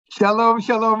Shalom,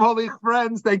 shalom, holy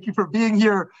friends. Thank you for being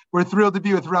here. We're thrilled to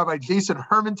be with Rabbi Jason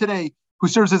Herman today, who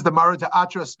serves as the Mara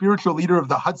D'Atra, spiritual leader of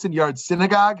the Hudson Yards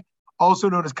Synagogue, also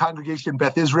known as Congregation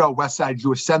Beth Israel West Side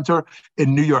Jewish Center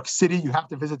in New York City. You have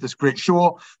to visit this great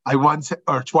shul. I once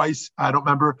or twice, I don't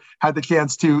remember, had the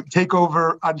chance to take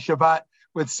over on Shabbat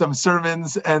with some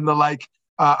sermons and the like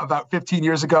about 15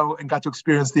 years ago and got to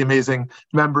experience the amazing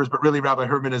members. But really, Rabbi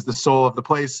Herman is the soul of the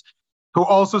place, who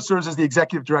also serves as the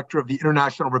executive director of the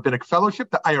International Rabbinic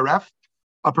Fellowship, the IRF,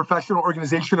 a professional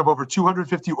organization of over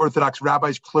 250 Orthodox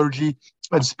rabbis, clergy,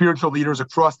 and spiritual leaders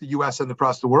across the U.S. and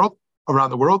across the world, around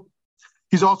the world.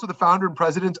 He's also the founder and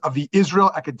president of the Israel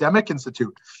Academic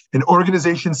Institute, an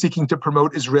organization seeking to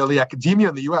promote Israeli academia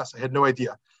in the U.S. I had no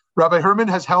idea. Rabbi Herman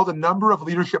has held a number of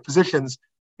leadership positions,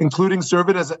 including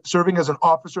serving as an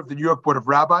officer of the New York Board of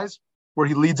Rabbis, where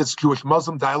he leads its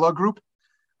Jewish-Muslim dialogue group.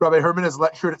 Rabbi Herman has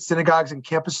lectured at synagogues and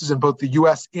campuses in both the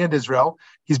U.S. and Israel.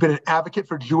 He's been an advocate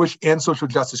for Jewish and social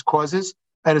justice causes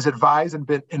and has advised and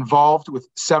been involved with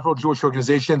several Jewish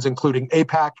organizations, including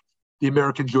AIPAC, the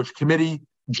American Jewish Committee,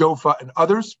 JOFA, and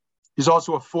others. He's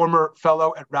also a former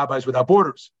fellow at Rabbis Without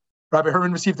Borders. Rabbi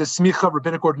Herman received a smicha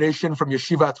rabbinic ordination from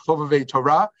Yeshivat Chovevei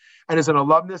Torah and is an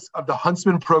alumnus of the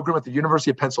Huntsman program at the University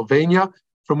of Pennsylvania,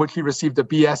 from which he received a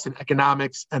BS in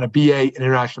economics and a BA in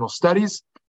international studies.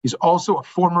 He's also a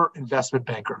former investment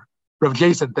banker. Rav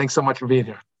Jason, thanks so much for being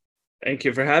here. Thank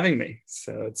you for having me.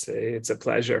 So it's a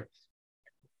pleasure.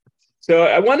 So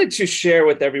I wanted to share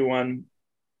with everyone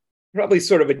probably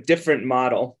sort of a different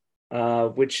model,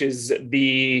 which is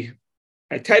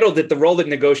I titled it, The Role That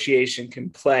Negotiation Can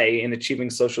Play in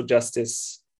Achieving Social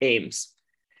Justice Aims.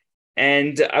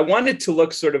 And I wanted to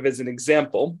look sort of as an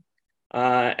example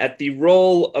at the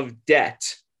role of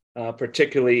debt,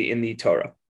 particularly in the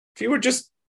Torah. If you were just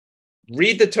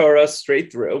read the Torah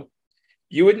straight through,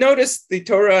 you would notice the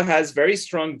Torah has very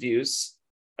strong views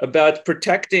about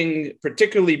protecting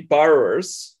particularly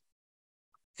borrowers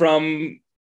from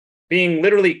being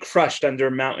literally crushed under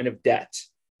a mountain of debt.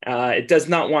 It does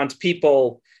not want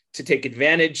people to take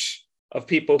advantage of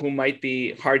people who might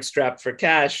be hard-strapped for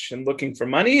cash and looking for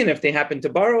money, and if they happen to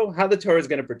borrow, how the Torah is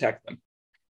going to protect them.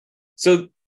 So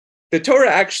the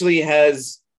Torah actually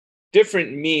has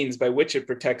different means by which it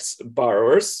protects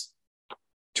borrowers.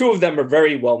 Two of them are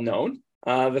very well known.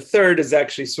 The third is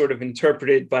actually sort of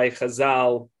interpreted by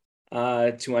Chazal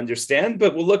to understand,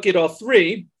 but we'll look at all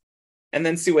three and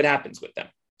then see what happens with them.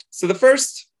 So the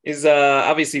first is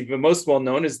obviously the most well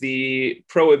known is the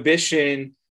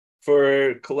prohibition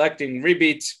for collecting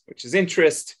ribit, which is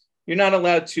interest. You're not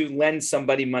allowed to lend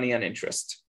somebody money on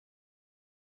interest.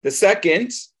 The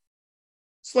second,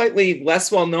 slightly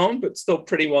less well-known, but still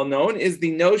pretty well-known, is the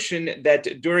notion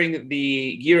that during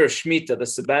the year of Shemitah, the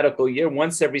sabbatical year,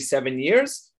 once every 7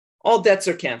 years, all debts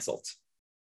are canceled.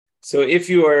 So if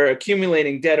you are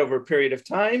accumulating debt over a period of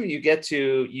time, you get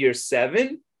to year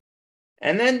 7,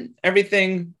 and then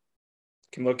everything, you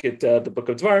can look at the book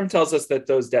of Dvarim, tells us that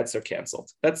those debts are canceled.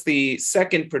 That's the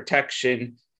second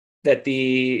protection that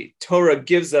the Torah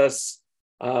gives us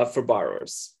for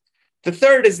borrowers. The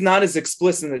third is not as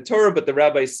explicit in the Torah, but the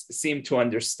rabbis seem to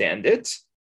understand it,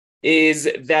 is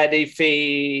that if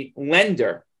a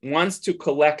lender wants to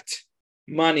collect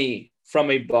money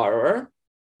from a borrower,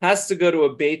 has to go to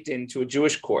a Beit Din, to a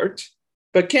Jewish court,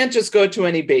 but can't just go to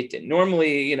any Beit Din.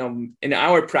 Normally, in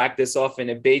our practice,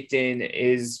 often a Beit Din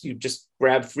is you just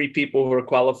grab 3 people who are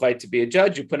qualified to be a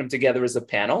judge, you put them together as a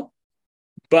panel.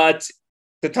 But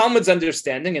the Talmud's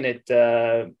understanding, and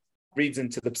it reads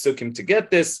into the psukim to get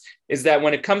this, is that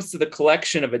when it comes to the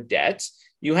collection of a debt,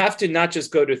 you have to not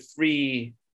just go to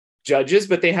 3 judges,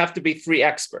 but they have to be 3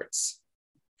 experts.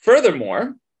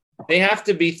 Furthermore, they have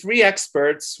to be 3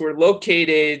 experts who are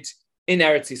located in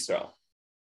Eretz Yisrael.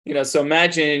 So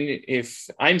imagine if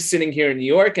I'm sitting here in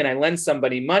New York and I lend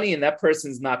somebody money and that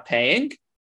person's not paying.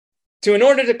 In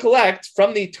order to collect,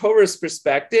 from the Torah's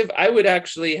perspective, I would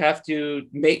actually have to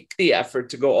make the effort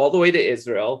to go all the way to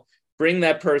Israel, bring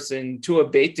that person to a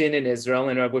Beit Din in Israel,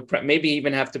 and I would maybe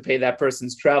even have to pay that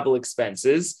person's travel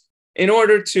expenses in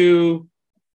order to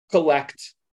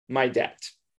collect my debt.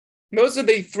 Those are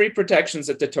the 3 protections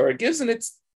that the Torah gives, and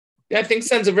I think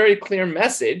sends a very clear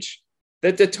message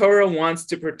that the Torah wants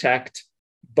to protect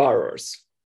borrowers.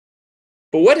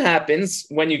 But what happens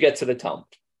when you get to the Talmud?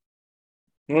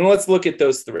 Well, let's look at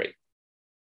those 3.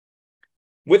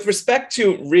 With respect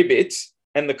to ribit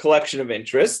and the collection of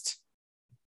interest,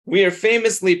 we are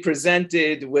famously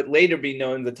presented what later be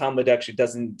known, the Talmud actually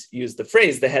doesn't use the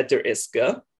phrase, the heter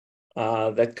iska,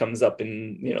 that comes up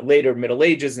in later Middle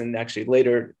Ages and actually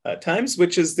later times,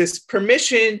 which is this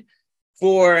permission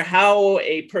for how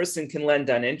a person can lend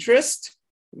on interest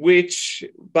which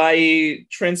by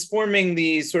transforming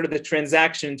the sort of the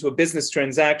transaction into a business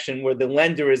transaction where the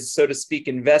lender is, so to speak,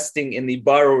 investing in the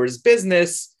borrower's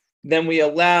business, then we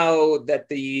allow that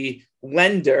the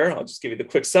lender, I'll just give you the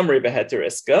quick summary of a heter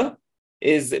iska,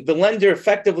 is the lender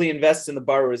effectively invests in the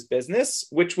borrower's business,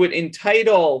 which would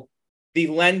entitle the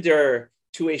lender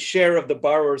to a share of the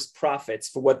borrower's profits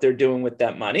for what they're doing with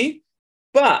that money.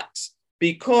 But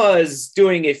because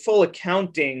doing a full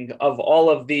accounting of all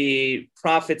of the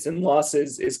profits and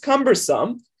losses is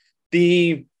cumbersome,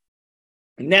 the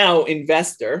now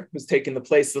investor, who's taking the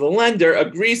place of the lender,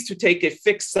 agrees to take a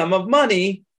fixed sum of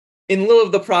money in lieu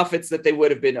of the profits that they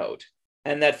would have been owed.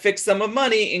 And that fixed sum of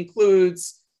money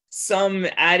includes some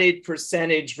added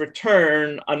percentage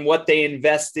return on what they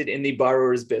invested in the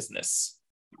borrower's business,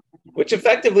 which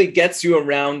effectively gets you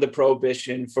around the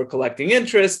prohibition for collecting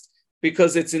interest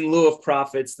because it's in lieu of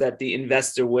profits that the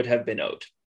investor would have been owed.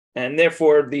 And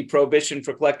therefore, the prohibition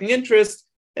for collecting interest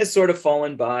has sort of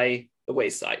fallen by the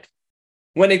wayside.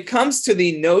 When it comes to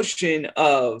the notion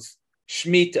of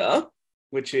Shemitah,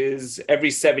 which is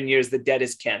every 7 years the debt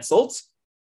is canceled,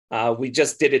 we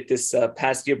just did it this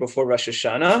past year before Rosh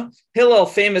Hashanah. Hillel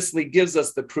famously gives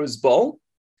us the Prus Bowl.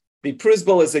 The Prus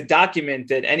Bowl is a document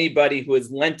that anybody who has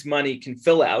lent money can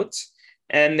fill out,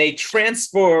 and they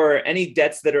transfer any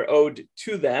debts that are owed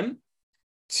to them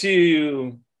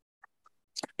to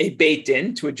a Beit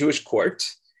Din, to a Jewish court.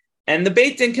 And the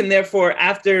Beit Din can therefore,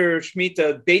 after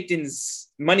Shemitah, Beit Din's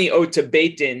money owed to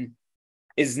Beit Din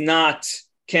is not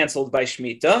canceled by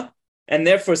Shemitah. And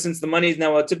therefore, since the money is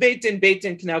now owed to Beit Din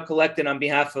can now collect it on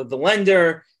behalf of the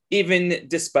lender, even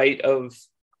in spite of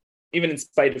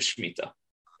Shemitah.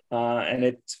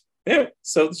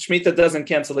 So Shemitah doesn't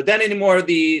cancel the debt anymore.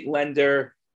 The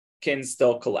lender can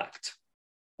still collect.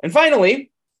 And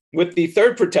finally, with the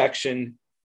third protection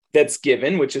that's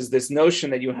given, which is this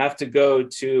notion that you have to go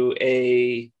to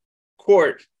a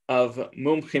court of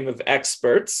mumchim, of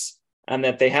experts, and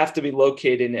that they have to be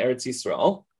located in Eretz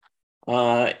Yisrael.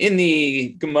 In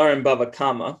the Gemara in Bava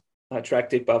Kama,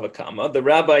 tractate Bava Kama, the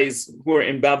rabbis who are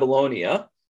in Babylonia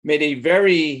made a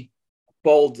very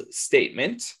bold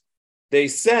statement. They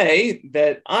say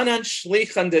that Anan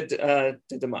Shlichan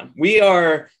Dedaman, we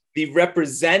are the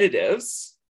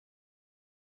representatives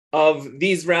of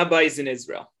these rabbis in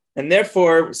Israel. And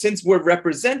therefore, since we're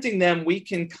representing them, we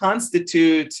can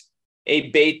constitute a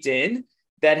Beit Din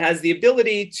that has the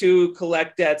ability to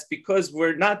collect debts because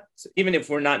we're not, even if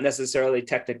we're not necessarily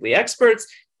technically experts,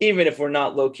 even if we're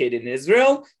not located in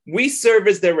Israel, we serve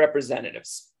as their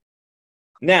representatives.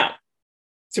 Now,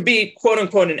 to be quote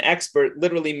unquote an expert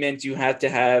literally meant you had to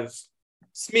have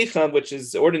smicha, which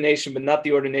is ordination, but not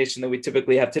the ordination that we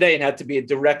typically have today. It had to be a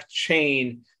direct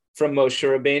chain from Moshe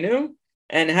Rabbeinu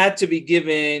and had to be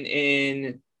given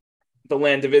in the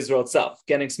land of Israel itself.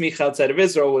 Getting smicha outside of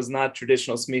Israel was not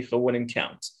traditional smicha, wouldn't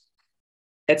count.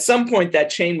 At some point, that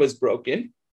chain was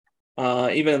broken.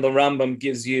 Even the Rambam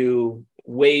gives you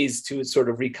ways to sort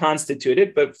of reconstitute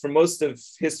it, but for most of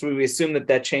history, we assume that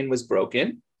that chain was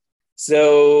broken.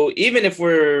 So even if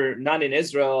we're not in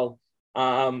Israel,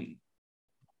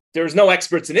 there's no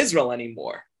experts in Israel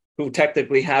anymore who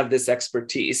technically have this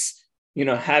expertise,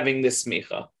 having this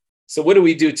smicha. So what do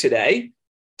we do today?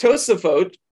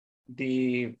 Tosafot,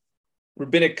 the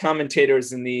rabbinic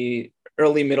commentators in the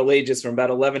early Middle Ages from about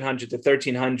 1100 to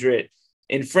 1300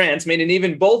 in France, made an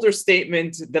even bolder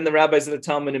statement than the rabbis of the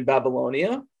Talmud in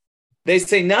Babylonia. They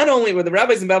say not only were the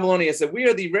rabbis in Babylonia said, we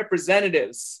are the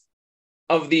representatives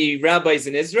of the rabbis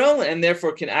in Israel and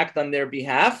therefore can act on their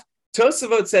behalf.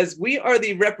 Tosafot says we are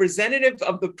the representative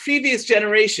of the previous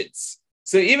generations.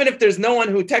 So even if there's no one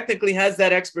who technically has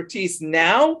that expertise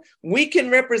now, we can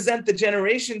represent the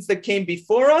generations that came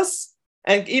before us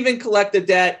and even collect the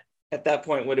debt. At that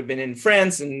point would have been in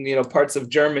France and parts of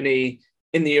Germany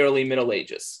in the early Middle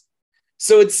Ages.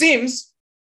 So it seems,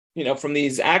 from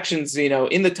these actions,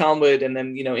 in the Talmud and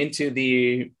then into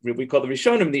we call the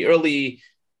Rishonim, the early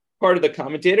part of the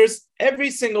commentators,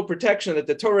 every single protection that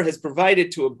the Torah has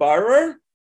provided to a borrower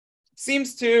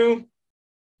seems to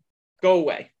go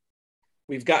away.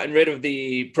 We've gotten rid of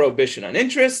the prohibition on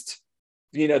interest,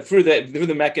 through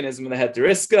the mechanism of the heter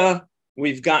iska.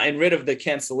 We've gotten rid of the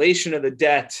cancellation of the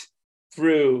debt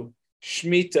through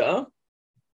Shemitah,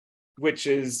 which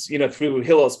is, through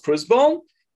Hillel's Prus Bowl.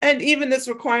 And even this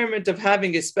requirement of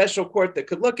having a special court that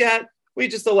could look at, we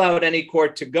just allowed any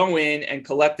court to go in and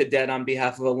collect the debt on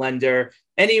behalf of a lender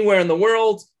anywhere in the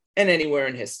world and anywhere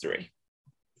in history.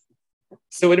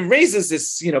 So it raises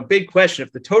this, big question.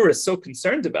 If the Torah is so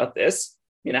concerned about this,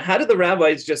 how do the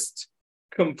rabbis just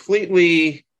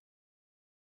completely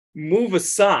move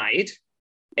aside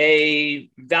a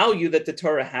value that the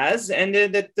Torah has and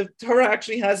that the Torah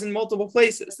actually has in multiple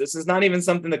places. This is not even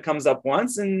something that comes up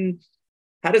once. And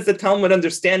how does the Talmud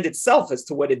understand itself as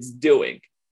to what it's doing,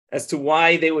 as to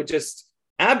why they would just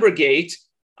abrogate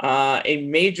a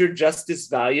major justice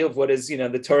value of what is,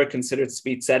 the Torah considered to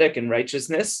be tzedek and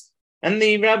righteousness, and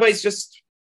the rabbis just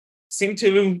seem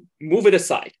to move it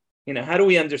aside. How do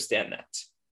we understand that?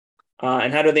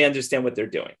 And how do they understand what they're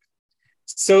doing?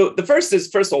 So the first is,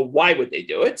 first of all, why would they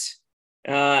do it?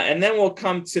 And then we'll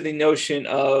come to the notion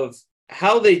of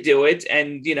how they do it,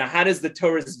 and how does the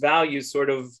Torah's value sort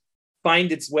of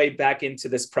find its way back into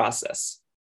this process.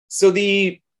 So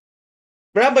the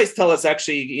rabbis tell us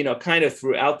actually, kind of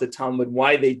throughout the Talmud,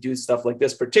 why they do stuff like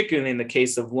this, particularly in the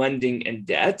case of lending and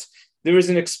debt. There is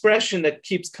an expression that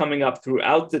keeps coming up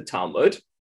throughout the Talmud,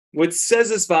 which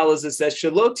says as follows: it says,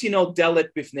 "Shelo tino delet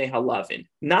bifnei halavin,"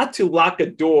 not to lock a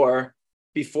door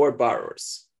before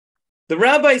borrowers. The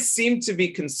rabbis seem to be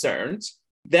concerned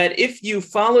that if you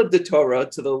followed the Torah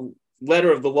to the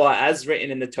letter of the law as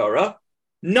written in the Torah,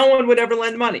 no one would ever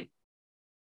lend money.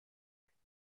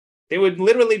 They would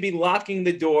literally be locking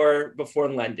the door before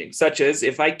lending, such as,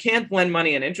 if I can't lend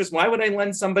money and interest, why would I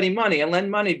lend somebody money? I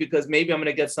lend money because maybe I'm going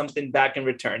to get something back in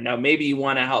return. Now, maybe you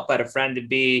want to help out a friend to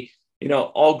be,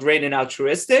 all great and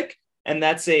altruistic, and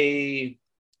that's a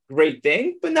great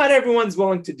thing, but not everyone's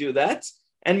willing to do that.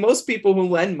 And most people who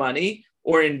lend money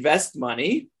or invest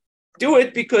money do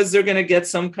it because they're going to get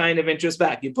some kind of interest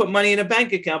back. You put money in a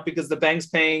bank account because the bank's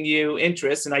paying you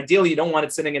interest, and ideally you don't want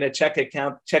it sitting in a checking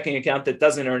account that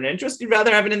doesn't earn interest. You'd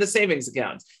rather have it in the savings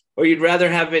account, or you'd rather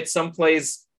have it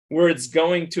someplace where it's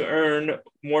going to earn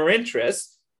more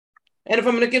interest. And if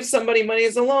I'm going to give somebody money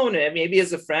as a loan, and maybe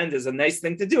as a friend, is a nice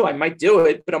thing to do, I might do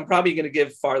it, but I'm probably going to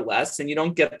give far less, and you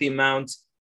don't get the amount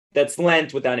that's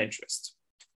lent without interest.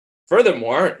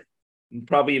 Furthermore,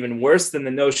 probably even worse than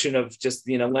the notion of just,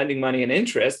 lending money and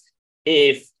interest,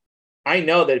 if I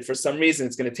know that for some reason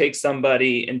it's going to take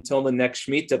somebody until the next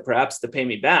Shemitah perhaps to pay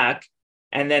me back,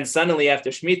 and then suddenly after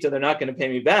Shemitah they're not going to pay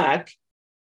me back,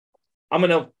 I'm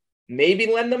going to maybe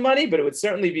lend them money, but it would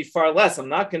certainly be far less. I'm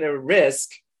not going to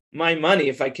risk my money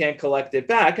if I can't collect it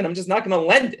back, and I'm just not going to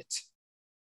lend it.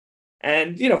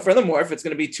 And, furthermore, if it's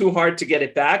going to be too hard to get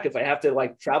it back, if I have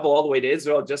to travel all the way to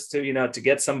Israel just to, to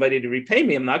get somebody to repay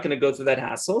me, I'm not going to go through that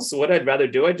hassle. So what I'd rather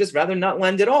do, I'd just rather not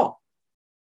lend at all.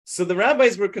 So the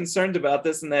rabbis were concerned about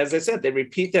this. And as I said, they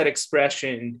repeat that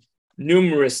expression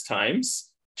numerous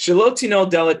times. Shelo tino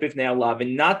delet bifnei alav,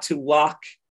 and not to lock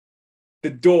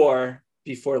the door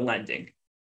before lending.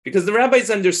 Because the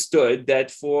rabbis understood that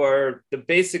for the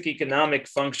basic economic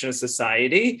function of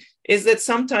society is that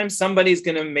sometimes somebody's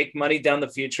going to make money down the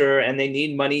future and they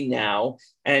need money now.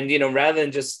 And, rather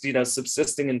than just,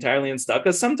 subsisting entirely in stuff,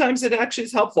 because sometimes it actually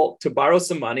is helpful to borrow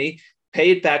some money, pay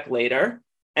it back later.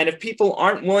 And if people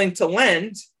aren't willing to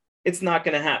lend, it's not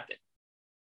going to happen.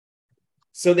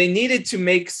 So they needed to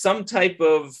make some type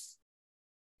of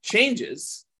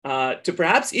changes to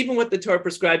perhaps even what the Torah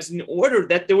prescribes in order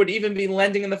that there would even be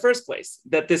lending in the first place,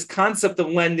 that this concept of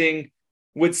lending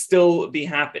would still be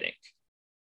happening.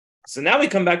 So now we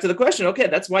come back to the question, okay,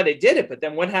 that's why they did it, but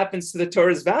then what happens to the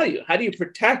Torah's value? How do you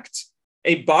protect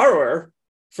a borrower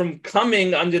from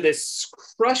coming under this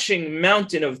crushing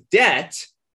mountain of debt?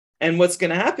 And what's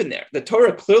going to happen there? The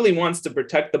Torah clearly wants to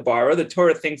protect the borrower. The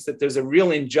Torah thinks that there's a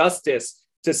real injustice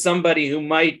to somebody who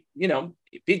might,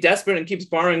 be desperate and keeps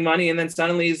borrowing money and then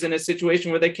suddenly is in a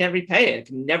situation where they can't repay it,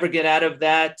 can never get out of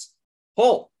that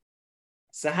hole.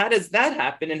 So how does that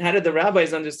happen? And how did the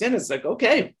rabbis understand? It's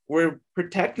okay, we're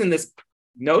protecting this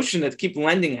notion that keep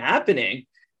lending happening.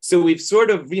 So we've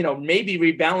sort of, maybe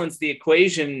rebalanced the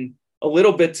equation a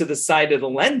little bit to the side of the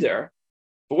lender.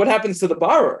 But what happens to the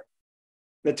borrower?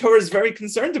 The Torah is very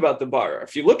concerned about the borrower.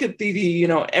 If you look at the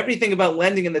everything about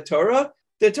lending in the Torah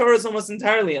is almost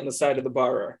entirely on the side of the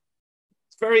borrower.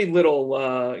 Very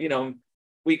little,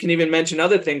 we can even mention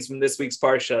other things from this week's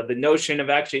Parsha. The notion of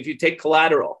actually, if you take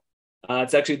collateral,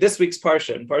 it's actually this week's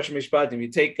Parsha, in Parsha Mishpatim, you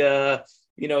take, a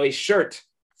shirt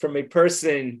from a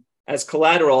person as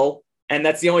collateral, and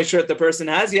that's the only shirt the person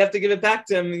has, you have to give it back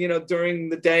to him, during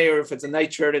the day, or if it's a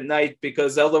night shirt at night,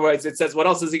 because otherwise it says, what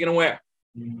else is he going to wear?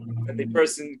 And the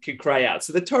person could cry out.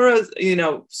 So the Torah is,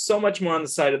 so much more on the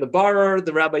side of the borrower.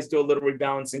 The rabbis do a little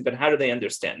rebalancing, but how do they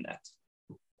understand that?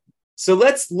 So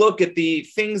let's look at the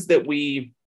things that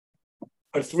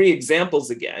are three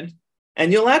examples again.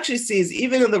 And you'll actually see is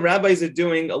even though the rabbis are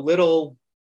doing a little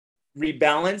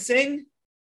rebalancing,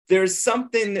 there's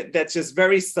something that's just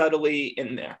very subtly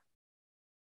in there.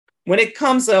 When it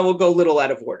comes, we'll go a little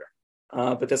out of order,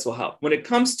 but this will help. When it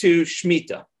comes to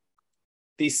Shemitah,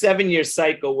 the 7-year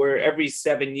cycle where every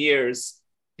 7 years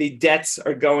the debts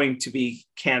are going to be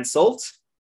canceled.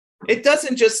 It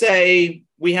doesn't just say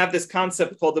we have this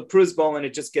concept called the pruzbul and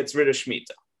it just gets rid of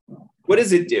Shemitah. What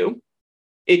does it do?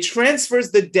 It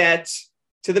transfers the debt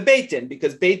to the Beit Din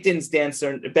because Beit Din's debts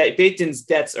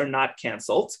are not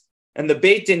canceled, and the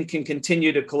Beit Din can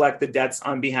continue to collect the debts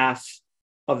on behalf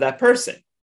of that person.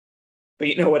 But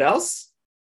you know what else?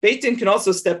 Beit Din can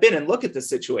also step in and look at the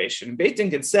situation. Beit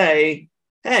Din can say,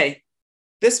 hey,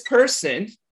 this person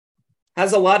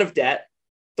has a lot of debt.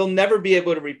 They'll never be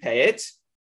able to repay it.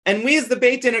 And we as the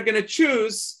Beit Din are going to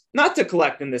choose not to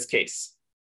collect in this case.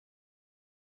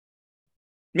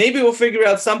 Maybe we'll figure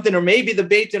out something, or maybe the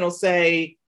Beit Din will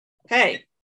say, hey,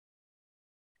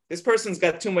 this person's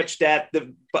got too much debt.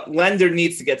 The lender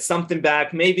needs to get something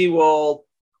back. Maybe we'll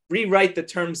rewrite the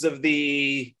terms of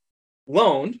the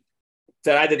loan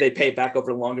that either they pay back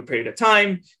over a longer period of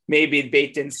time. Maybe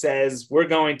Beit Din says, we're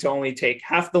going to only take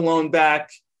half the loan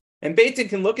back. And Beit Din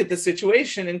can look at the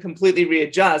situation and completely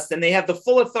readjust. And they have the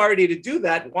full authority to do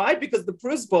that. Why? Because the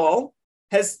pruzbul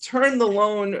has turned the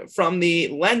loan from the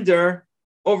lender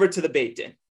over to the Beit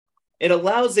Din. It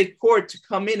allows a court to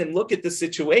come in and look at the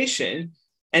situation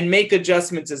and make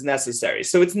adjustments as necessary.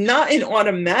 So it's not an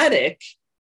automatic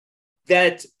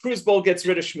that pruzbul gets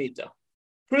rid of Shemitah.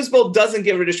 Pruzbul doesn't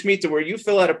get rid of Shemitah where you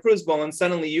fill out a pruzbul and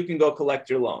suddenly you can go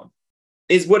collect your loan.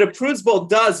 Is what a pruzbul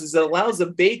does is it allows a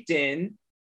Beit Din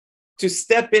to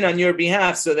step in on your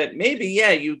behalf so that maybe,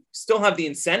 you still have the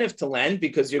incentive to lend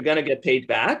because you're going to get paid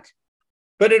back.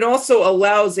 But it also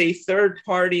allows a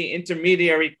third-party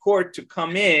intermediary court to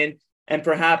come in and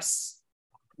perhaps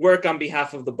work on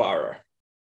behalf of the borrower.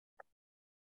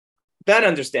 That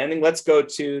understanding, let's go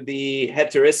to the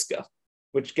heteriska,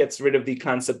 which gets rid of the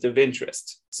concept of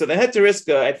interest. So the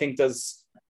heteriska, I think, does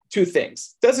two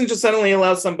things. It doesn't just suddenly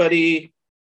allow somebody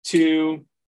to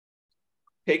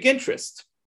take interest.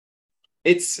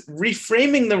 It's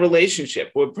reframing the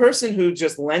relationship. With a person who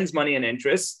just lends money and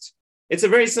interest, it's a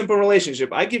very simple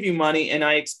relationship. I give you money and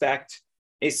I expect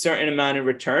a certain amount in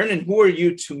return. And who are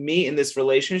you to me in this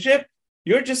relationship?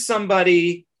 You're just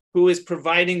somebody who is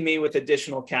providing me with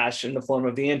additional cash in the form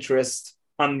of the interest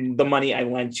on the money I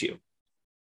lent you.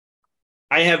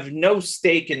 I have no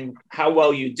stake in how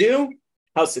well you do,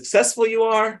 how successful you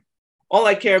are. All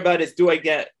I care about is, do I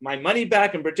get my money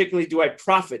back? And particularly, do I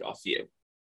profit off you?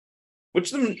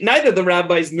 Which neither the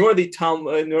rabbis nor the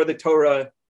Talmud nor the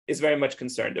Torah is very much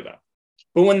concerned about.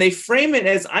 But when they frame it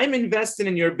as, I'm invested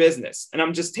in your business, and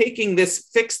I'm just taking this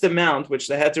fixed amount, which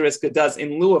the heteriska does,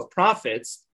 in lieu of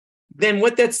profits, then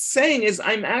what that's saying is,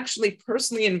 I'm actually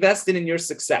personally invested in your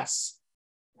success.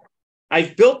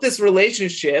 I've built this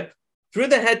relationship through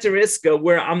the heteriska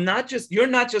where you're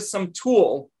not just some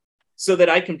tool so that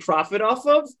I can profit off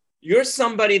of. You're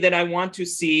somebody that I want to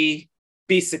see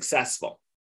be successful.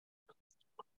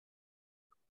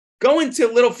 Go into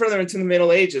a little further into the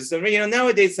Middle Ages. And,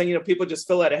 nowadays, people just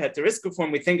fill out a heteriska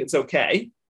form. We think it's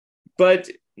okay. But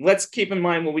let's keep in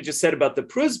mind what we just said about the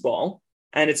pruzbul.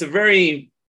 And it's a very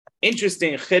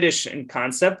interesting chiddush and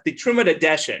concept. The Truma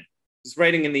Deshen was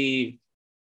writing in the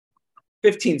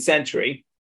 15th century,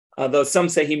 although some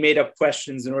say he made up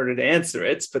questions in order to answer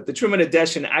it. But the Truma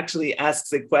Deshen actually asks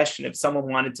the question, if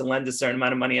someone wanted to lend a certain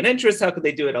amount of money and interest, how could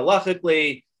they do it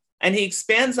halachically? And he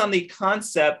expands on the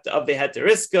concept of the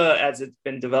heteriska as it's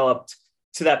been developed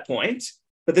to that point.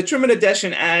 But the Truma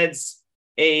Deshen adds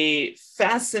a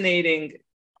fascinating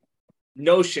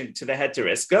notion to the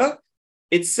heteriska.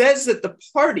 It says that the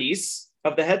parties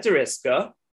of the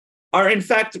heteriska are in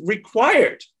fact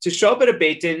required to show up at a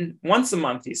Beit Din once a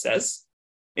month, he says,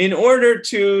 in order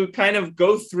to kind of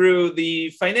go through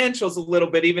the financials a little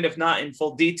bit, even if not in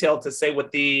full detail, to say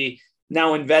what the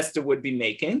now investor would be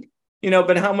making.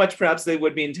 But how much perhaps they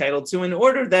would be entitled to, in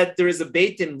order that there is a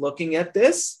Beit Din looking at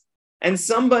this and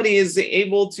somebody is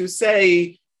able to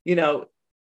say,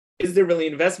 is there really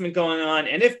investment going on?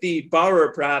 And if the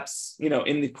borrower perhaps,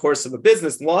 in the course of a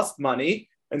business lost money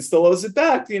and still owes it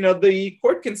back, the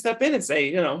court can step in and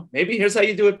say, maybe here's how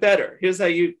you do it better. Here's how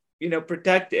you,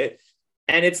 protect it.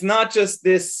 And it's not just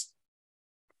this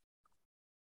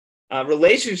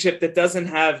relationship that doesn't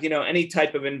have, any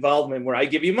type of involvement where I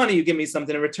give you money, you give me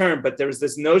something in return. But there's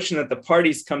this notion that the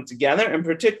parties come together, and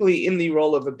particularly in the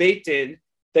role of a Beit Din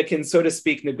that can, so to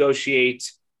speak, negotiate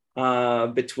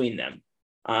between them.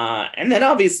 And then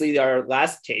obviously our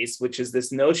last case, which is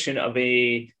this notion of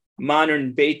a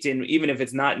modern Beit Din, even if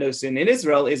it's not notion in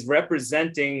Israel, is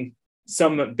representing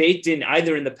some Beit Din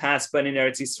either in the past but in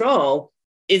Eretz Yisrael,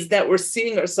 is that we're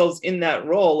seeing ourselves in that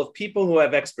role of people who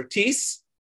have expertise,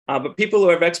 but people who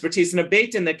have expertise in a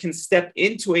Beit Din that can step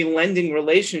into a lending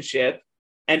relationship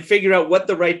and figure out what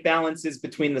the right balance is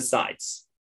between the sides.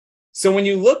 So when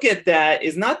you look at that,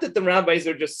 it's not that the rabbis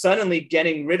are just suddenly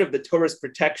getting rid of the Torah's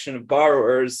protection of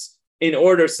borrowers in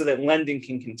order so that lending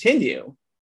can continue,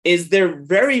 is they're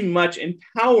very much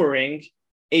empowering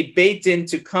a Beit Din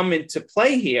to come into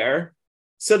play here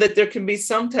so that there can be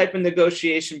some type of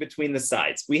negotiation between the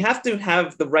sides. We have to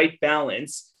have the right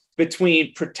balance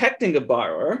between protecting a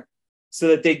borrower so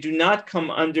that they do not come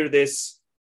under this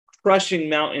crushing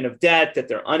mountain of debt that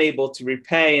they're unable to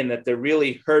repay and that they're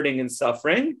really hurting and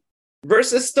suffering,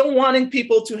 versus still wanting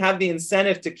people to have the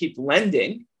incentive to keep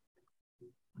lending,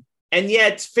 and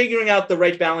yet figuring out the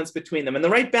right balance between them. And the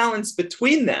right balance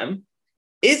between them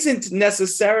isn't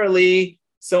necessarily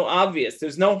so obvious.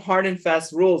 There's no hard and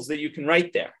fast rules that you can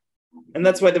write there. And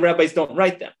that's why the rabbis don't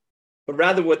write them. But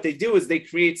rather what they do is they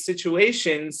create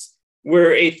situations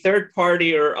where a third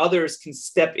party or others can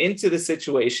step into the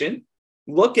situation,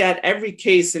 look at every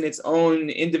case in its own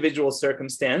individual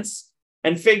circumstance,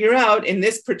 and figure out, in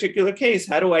this particular case,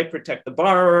 how do I protect the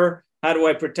borrower? How do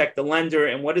I protect the lender?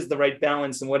 And what is the right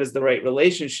balance and what is the right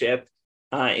relationship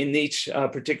in each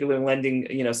particular lending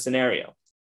scenario?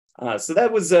 So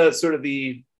that was sort of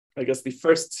the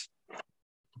first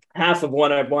half of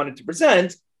what I wanted to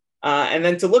present. And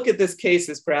then to look at this case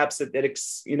as perhaps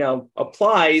that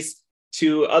applies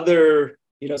to other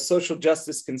social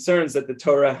justice concerns that the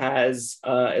Torah has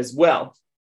as well,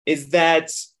 is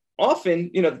that often,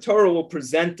 the Torah will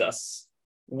present us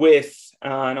with,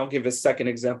 and I'll give a second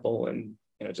example in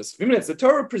just a few minutes. The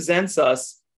Torah presents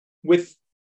us with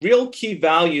real key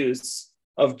values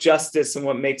of justice and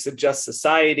what makes a just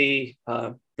society,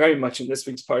 very much in this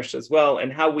week's parsha as well,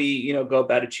 and how we, go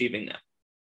about achieving them.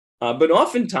 But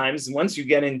oftentimes, once you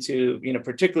get into,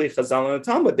 particularly Chazal and the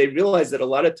Talmud, they realize that a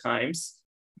lot of times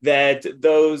that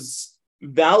those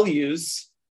values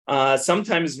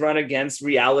sometimes run against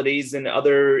realities and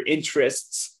other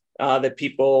interests that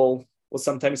people will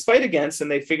sometimes fight against,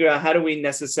 and they figure out how do we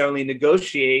necessarily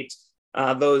negotiate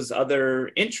those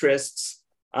other interests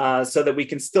so that we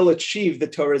can still achieve the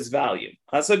Torah's value.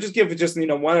 So just give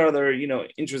one other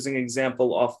interesting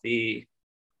example off the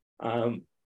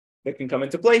that can come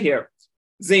into play here.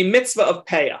 The mitzvah of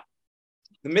payah.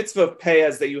 The mitzvah of payah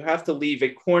is that you have to leave a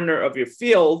corner of your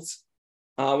fields,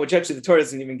 which actually the Torah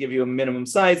doesn't even give you a minimum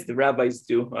size. The rabbis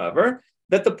do, however,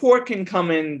 that the poor can come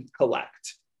and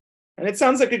collect. And it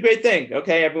sounds like a great thing.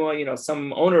 Okay, everyone,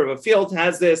 some owner of a field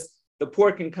has this. The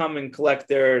poor can come and collect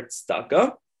their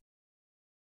tzedakah.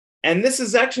 And this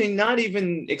is actually not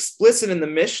even explicit in the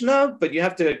Mishnah, but you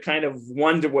have to kind of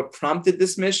wonder what prompted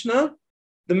this Mishnah.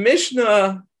 The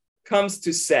Mishnah comes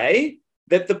to say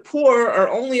that the poor are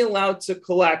only allowed to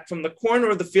collect from the corner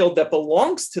of the field that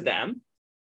belongs to them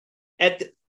at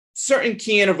certain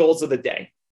key intervals of the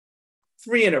day.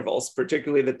 3 intervals,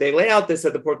 particularly, that they lay out. They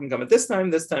said the poor can come at this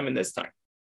time, and this time.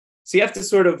 So you have to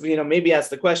sort of, maybe ask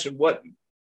the question, what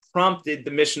prompted the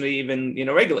Mishnah to even,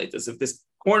 regulate this? If this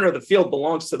corner of the field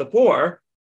belongs to the poor,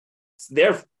 it's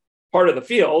their part of the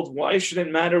field, why should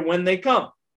it matter when they come?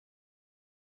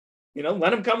 Let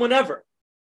them come whenever.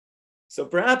 So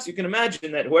perhaps you can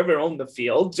imagine that whoever owned the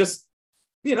field just,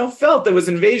 felt there was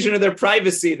invasion of their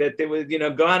privacy, that they would,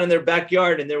 go out in their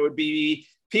backyard and there would be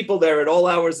people there at all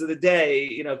hours of the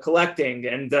day, collecting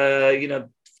and,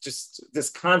 just this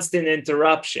constant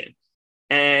interruption.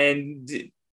 And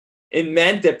it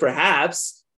meant that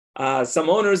perhaps some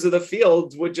owners of the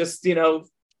field would just,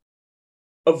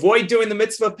 avoid doing the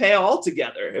mitzvah of payah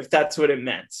altogether, if that's what it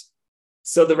meant.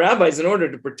 So the rabbis, in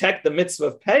order to protect the mitzvah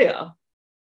of payah,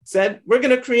 said, we're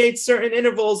going to create certain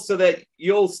intervals so that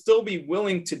you'll still be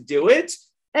willing to do it.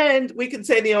 And we can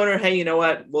say to the owner, hey, you know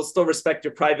what, we'll still respect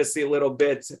your privacy a little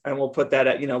bit, and we'll put that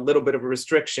at, a little bit of a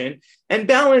restriction and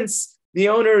balance the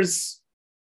owner's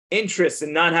interest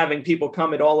in not having people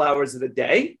come at all hours of the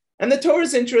day, and the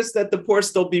Torah's interest that the poor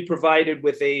still be provided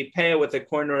with a payah with a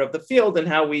corner of the field, and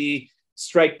how we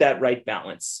strike that right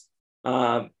balance.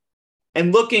 And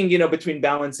looking, between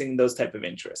balancing those type of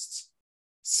interests.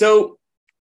 So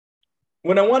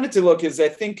what I wanted to look is, I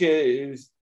think, is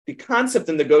the concept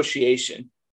of negotiation.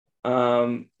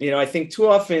 I think too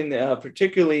often,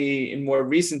 particularly in more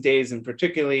recent days, and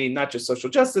particularly not just social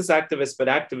justice activists, but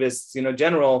activists,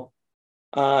 general,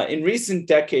 in recent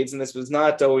decades, and this was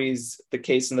not always the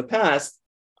case in the past,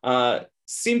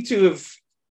 seem to have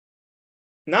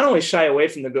not only shy away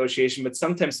from negotiation, but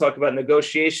sometimes talk about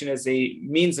negotiation as a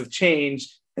means of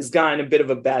change has gotten a bit of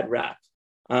a bad rap.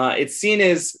 It's seen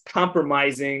as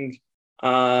compromising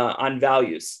on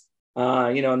values.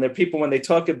 And there are people, when they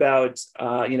talk about,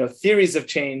 theories of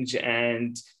change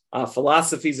and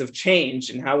philosophies of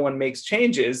change and how one makes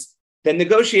changes, then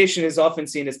negotiation is often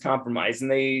seen as compromise.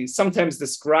 And they sometimes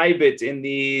describe it in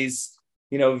these,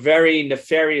 very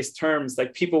nefarious terms,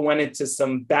 like people went into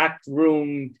some back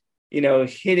room,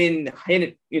 hidden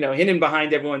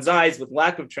behind everyone's eyes with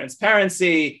lack of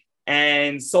transparency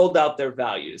and sold out their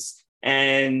values.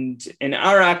 And in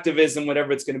our activism,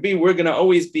 whatever it's going to be, we're going to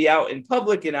always be out in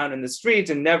public and out in the street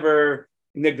and never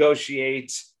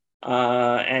negotiate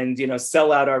and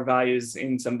sell out our values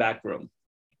in some back room.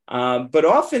 But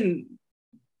often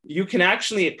you can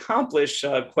actually accomplish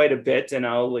quite a bit. And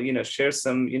I'll, share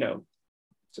some,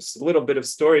 just a little bit of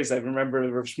stories. I remember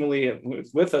Rav Shmuley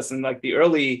was with us in like the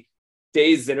early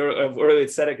days of Early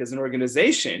Tzedek as an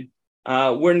organization,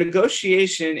 where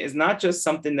negotiation is not just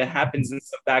something that happens in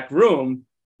some back room,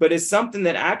 but is something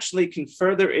that actually can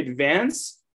further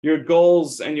advance your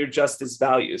goals and your justice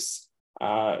values.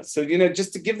 So,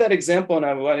 just to give that example, and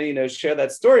I want to, share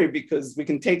that story because we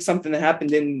can take something that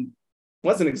happened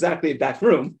wasn't exactly a back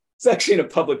room. It's actually in a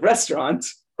public restaurant.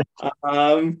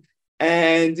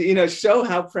 And, show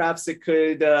how perhaps it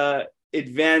could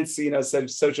advance, some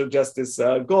social justice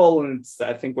goal. And it's,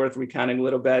 I think, worth recounting a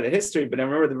little bit of history. But I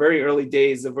remember the very early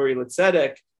days of Early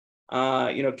Tzedek,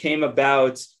 came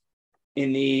about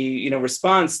in the,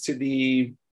 response to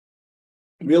the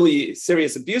really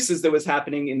serious abuses that was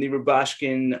happening in the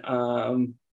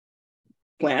Rubashkin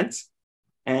plant.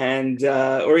 And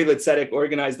Ori Litzedek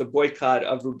organized a boycott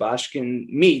of Rubashkin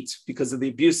meat because of the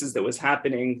abuses that was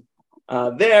happening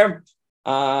there.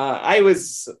 I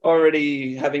was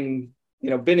already having,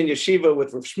 been in yeshiva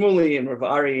with Rav Shmuley and Rav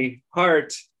Ari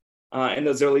Hart in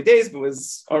those early days, but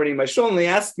was already in my shul. And they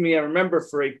asked me, I remember,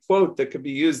 for a quote that could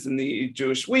be used in the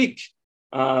Jewish week,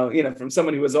 from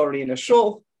someone who was already in a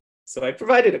shul. So I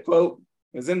provided a quote,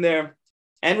 it was in there.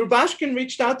 And Rubashkin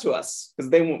reached out to us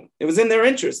because it was in their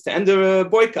interest to end a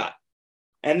boycott.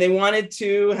 And they wanted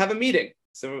to have a meeting.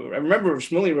 So I remember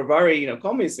Shmuley Ravari,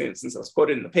 called me since I was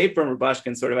quoted in the paper, and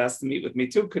Rubashkin sort of asked to meet with me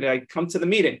too. Could I come to the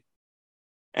meeting?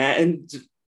 And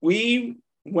we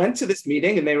went to this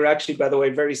meeting, and they were actually, by the way,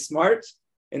 very smart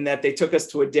in that they took us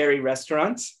to a dairy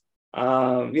restaurant,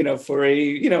 for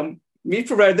a, meat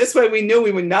provider. This way we knew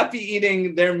we would not be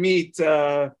eating their meat.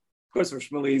 Of course,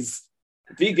 Shmuley's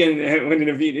vegan, wouldn't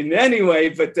have eaten anyway,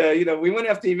 but, we wouldn't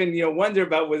have to even, wonder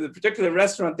about whether the particular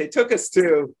restaurant they took us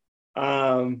to,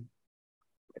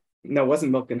 no, it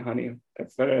wasn't Milk and Honey.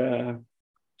 Trying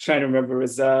to remember, it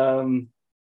was, I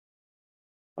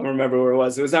don't remember where it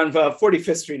was. It was on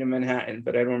 45th Street in Manhattan,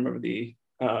 but I don't remember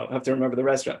I have to remember the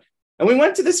restaurant. And we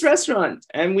went to this restaurant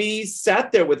and we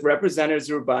sat there with representatives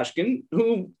of Rubashkin,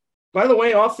 who, by the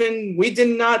way, often we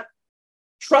did not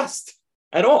trust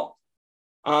at all.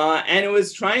 And it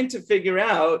was trying to figure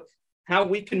out how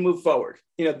we can move forward.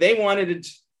 They wanted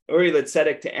Ori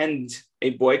Litzedek to end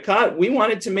a boycott. We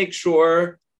wanted to make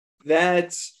sure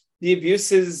that the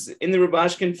abuses in the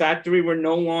Rubashkin factory were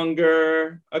no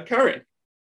longer occurring.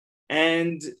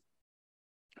 And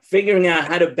figuring out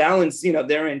how to balance,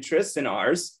 their interests and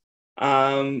ours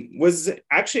was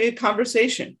actually a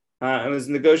conversation. It was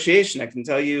a negotiation. I can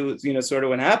tell you, sort of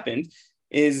what happened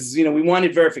is, we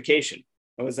wanted verification.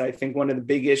 It was, I think, one of the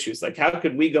big issues. Like, how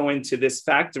could we go into this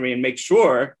factory and make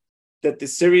sure that the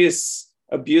serious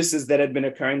abuses that had been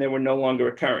occurring there were no longer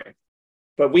occurring?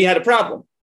 But we had a problem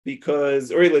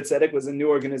because Ori Litzedek was a new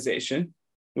organization.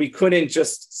 We couldn't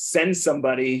just send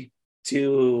somebody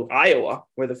to Iowa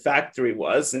where the factory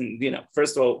was. And,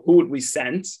 first of all, who would we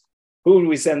send? Who would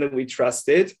we send that we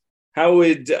trusted? How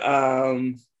would,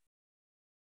 and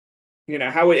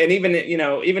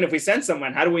even if we send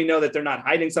someone, how do we know that they're not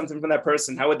hiding something from that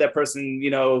person? How would that person,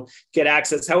 get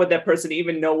access? How would that person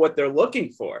even know what they're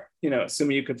looking for?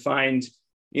 Assuming you could find,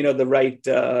 the right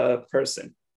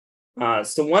person.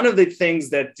 So one of the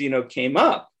things that, came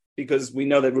up, because we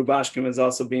know that Rubashkin was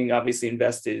also being obviously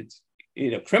invested,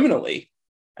 criminally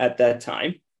at that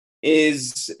time,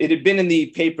 is it had been in the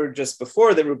paper just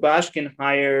before that Rubashkin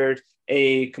hired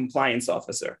a compliance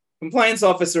officer. Compliance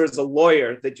officer is a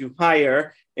lawyer that you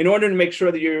hire in order to make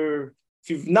sure that if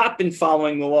you've not been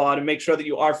following the law, to make sure that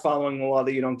you are following the law,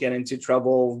 that you don't get into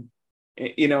trouble,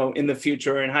 in the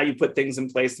future, and how you put things in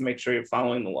place to make sure you're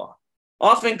following the law.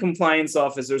 Often compliance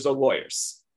officers are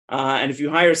lawyers. And if you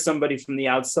hire somebody from the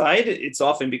outside, it's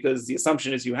often because the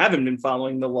assumption is you haven't been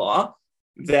following the law,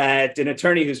 that an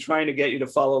attorney who's trying to get you to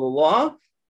follow the law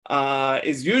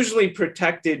is usually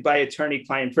protected by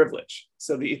attorney-client privilege.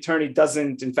 So the attorney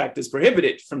doesn't, in fact, is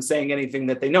prohibited from saying anything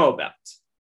that they know about.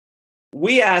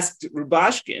 We asked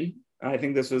Rubashkin, I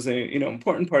think this was an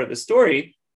important part of the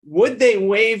story, would they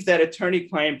waive that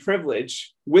attorney-client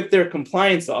privilege with their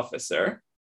compliance officer?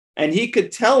 And he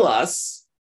could tell us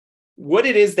what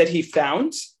it is that he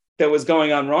found that was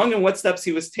going on wrong and what steps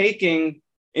he was taking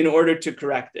in order to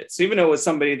correct it. So even though it was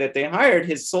somebody that they hired,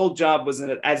 his sole job was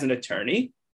as an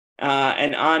attorney,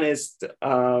 and honest,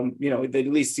 at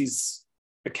least he's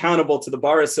accountable to the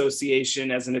bar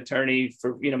association as an attorney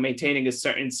for, maintaining a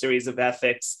certain series of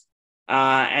ethics,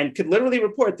 and could literally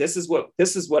report, this is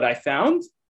what I found.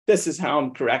 This is how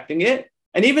I'm correcting it.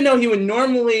 And even though he would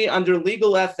normally, under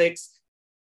legal ethics,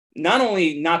 not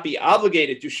only not be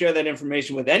obligated to share that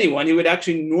information with anyone, he would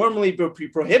actually normally be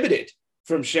prohibited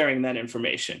from sharing that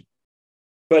information.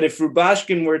 But if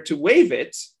Rubashkin were to waive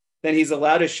it, then he's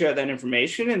allowed to share that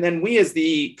information. And then we as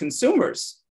the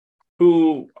consumers,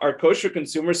 who are kosher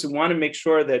consumers who want to make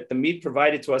sure that the meat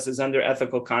provided to us is under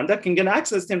ethical conduct, can get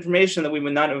access to information that we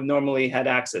would not have normally had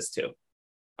access to.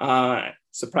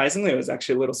 Surprisingly, I was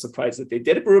actually a little surprised that they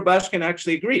did it, but Rubashkin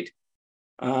actually agreed.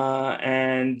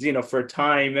 And for a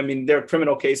time, their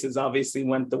criminal cases obviously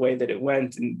went the way that it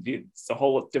went, and it's a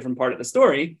whole different part of the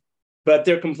story. But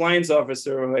their compliance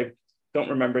officer, who I don't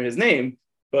remember his name,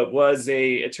 but was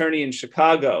a attorney in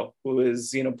Chicago who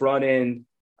was, brought in,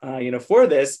 for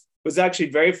this, was actually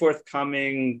very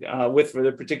forthcoming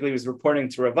particularly was reporting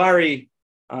to Rabbi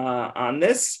on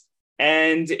this.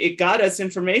 And it got us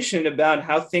information about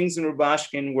how things in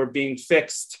Rubashkin were being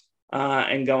fixed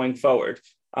and going forward.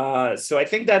 So I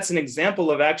think that's an example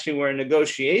of actually where a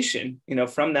negotiation,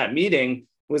 from that meeting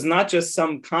was not just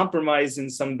some compromise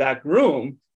in some back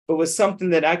room, but was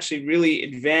something that actually really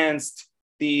advanced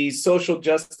the social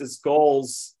justice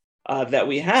goals that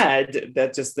we had,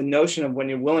 that just the notion of when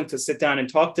you're willing to sit down and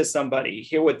talk to somebody,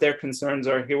 hear what their concerns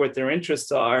are, hear what their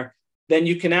interests are, then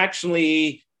you can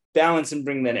actually balance and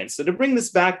bring that in. So to bring this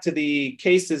back to the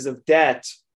cases of debt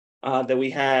that we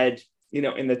had,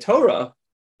 in the Torah,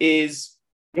 is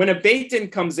when a Beit Din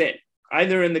comes in,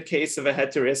 either in the case of a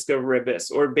heter iska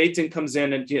ribis, or a Beit Din comes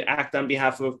in and act on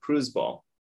behalf of a kruzbal,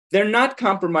 they're not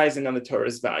compromising on the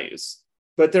Torah's values,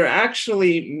 but they're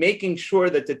actually making sure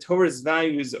that the Torah's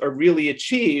values are really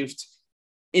achieved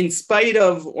in spite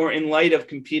of or in light of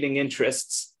competing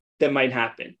interests that might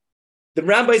happen. The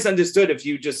rabbis understood if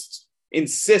you just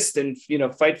insist and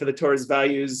fight for the Torah's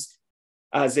values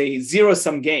as a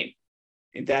zero-sum game,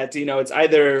 that it's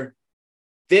either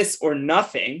this or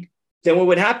nothing, then what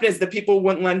would happen is that people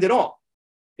wouldn't lend at all.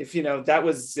 If that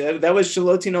was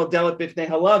shalotino delit bifnei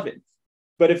halavin.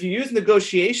 But if you use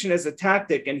negotiation as a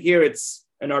tactic, and here it's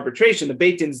an arbitration, the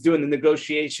Beit Din's doing the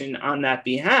negotiation on that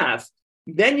behalf,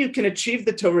 then you can achieve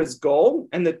the Torah's goal,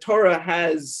 and the Torah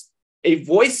has a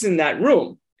voice in that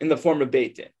room in the form of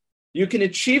Beit Din. You can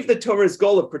achieve the Torah's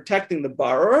goal of protecting the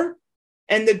borrower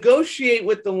and negotiate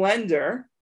with the lender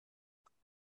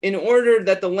in order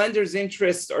that the lender's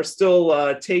interests are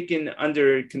still taken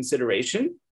under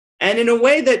consideration, and in a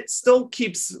way that still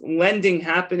keeps lending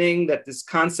happening, that this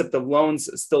concept of loans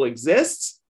still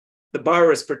exists. The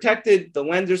borrower is protected, the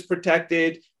lender's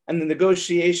protected, and the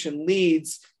negotiation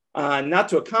leads not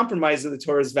to a compromise of the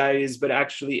Torah's values, but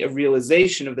actually a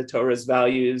realization of the Torah's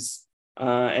values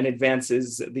and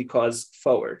advances the cause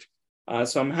forward.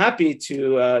 So I'm happy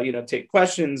to take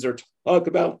questions or talk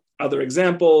about other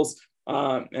examples.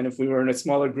 And if we were in a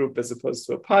smaller group as opposed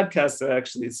to a podcast, there are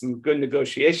actually some good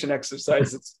negotiation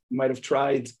exercises you might have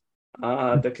tried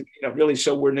that can really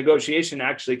show where negotiation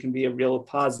actually can be a real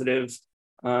positive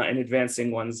in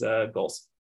advancing one's goals.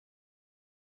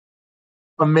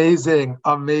 Amazing.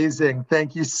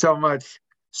 Thank you so much.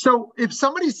 So if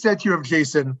somebody said to you,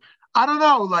 Jason, I don't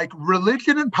know, like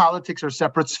religion and politics are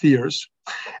separate spheres,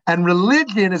 and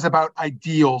religion is about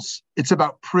ideals. It's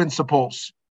about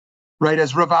principles. Right,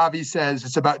 as Rabbi says,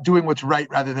 it's about doing what's right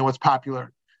rather than what's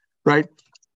popular, right?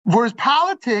 Whereas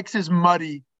politics is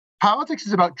muddy. Politics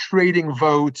is about trading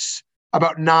votes,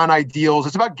 about non-ideals.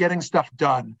 It's about getting stuff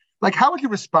done. Like, how would you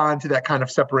respond to that kind of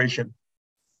separation?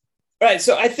 Right.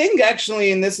 So I think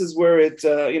actually, and this is where it,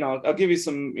 I'll give you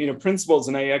some, principles.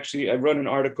 And I wrote an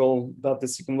article about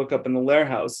this. You can look up in the Lair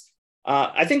House.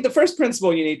 I think the first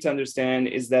principle you need to understand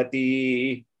is that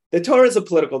the Torah is a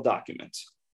political document.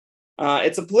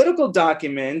 It's a political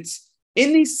document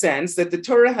in the sense that the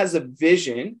Torah has a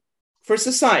vision for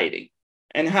society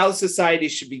and how society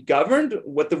should be governed,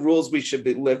 what the rules we should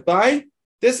live by.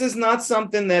 This is not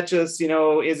something that just,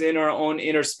 is in our own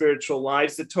inner spiritual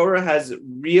lives. The Torah has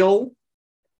real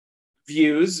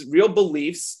views, real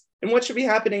beliefs in what should be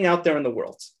happening out there in the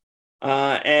world.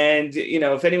 And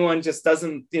if anyone just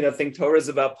doesn't, think Torah is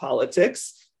about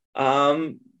politics,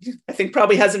 I think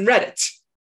probably hasn't read it.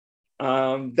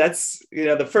 That's,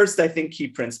 the first, I think, key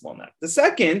principle in that. The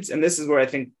second, and this is where I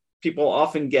think people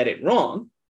often get it wrong,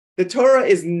 the Torah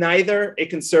is neither a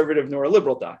conservative nor a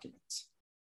liberal document.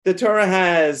 The Torah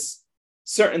has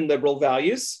certain liberal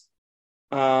values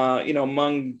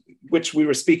among which we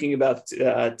were speaking about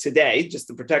today, just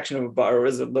the protection of a borrower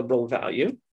is a liberal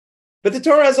value. But the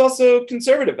Torah has also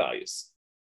conservative values.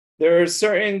 There are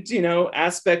certain,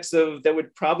 aspects of that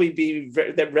would probably be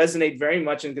that resonate very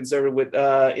much in conservative with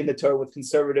in the Torah with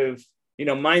conservative,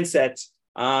 mindset.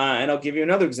 And I'll give you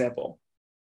another example.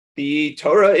 The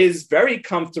Torah is very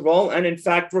comfortable and, in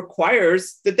fact,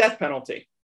 requires the death penalty.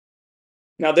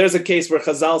 Now, there's a case where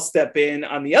Chazal step in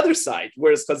on the other side,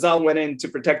 whereas Chazal went in to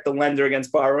protect the lender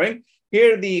against borrowing.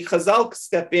 Here, the Chazal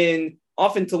step in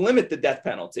often to limit the death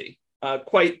penalty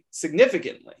quite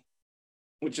significantly,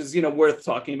 which is, worth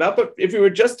talking about. But if you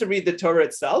were just to read the Torah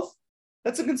itself,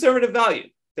 that's a conservative value.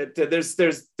 That there's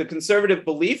the conservative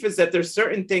belief is that there's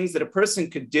certain things that a person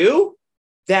could do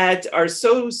that are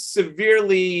so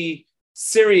severely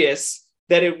serious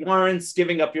that it warrants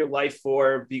giving up your life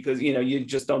for because, you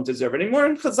just don't deserve it anymore.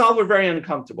 And Chazal were very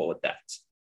uncomfortable with that.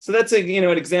 So that's an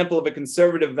example of a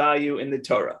conservative value in the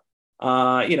Torah.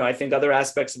 I think other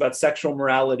aspects about sexual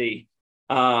morality,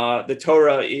 the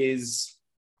Torah is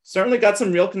certainly got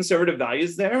some real conservative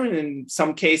values there. And in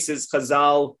some cases,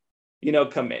 Chazal,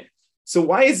 come in. So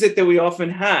why is it that we often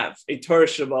have a Torah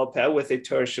shebaal peh with a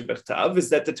Torah shebechtav? Is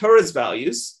that the Torah's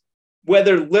values,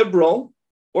 whether liberal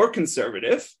or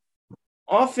conservative,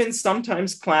 often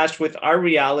sometimes clash with our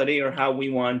reality or how we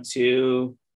want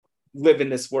to live in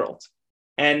this world.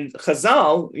 And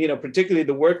Chazal, particularly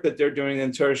the work that they're doing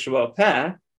in Torah shebaal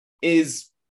peh, is,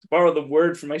 to borrow the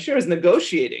word from my share, is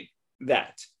negotiating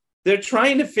that. They're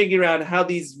trying to figure out how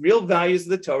these real values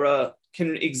of the Torah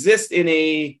can exist in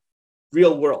a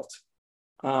real world.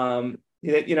 Rabbis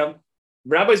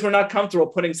were not comfortable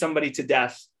putting somebody to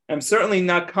death. I'm certainly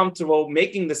not comfortable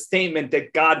making the statement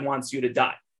that God wants you to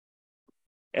die.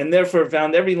 And therefore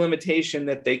found every limitation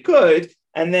that they could.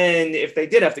 And then if they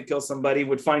did have to kill somebody,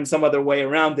 would find some other way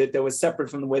around it that was separate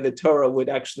from the way the Torah would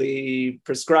actually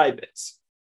prescribe it.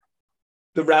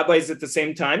 The rabbis at the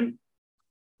same time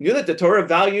knew that the Torah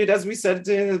valued, as we said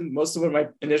in most of my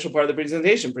initial part of the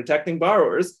presentation, protecting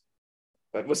borrowers,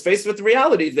 but was faced with the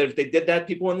reality that if they did that,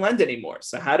 people wouldn't lend anymore.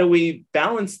 So how do we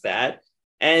balance that?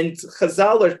 And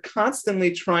Chazal are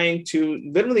constantly trying to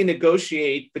literally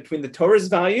negotiate between the Torah's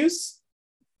values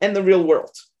and the real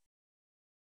world.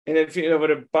 And if you were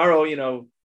to borrow,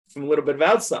 from a little bit of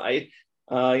outside,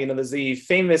 there's the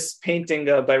famous painting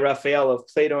by Raphael of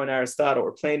Plato and Aristotle,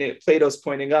 or Plato's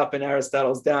pointing up and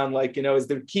Aristotle's down, is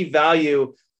the key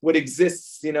value what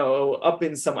exists, up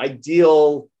in some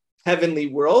ideal heavenly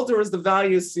world, or is the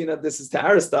values, this is to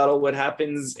Aristotle, what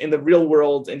happens in the real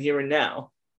world and here and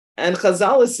now. And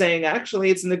Chazal is saying,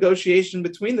 actually, it's a negotiation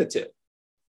between the two,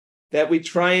 that we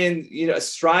try and,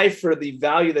 strive for the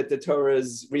value that the Torah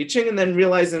is reaching, and then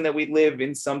realizing that we live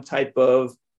in some type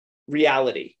of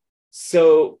reality.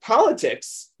 So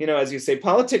politics, as you say,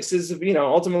 politics is,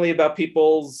 ultimately about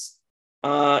people's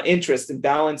interest and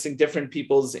balancing different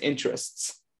people's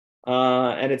interests.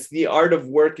 And it's the art of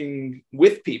working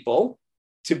with people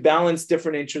to balance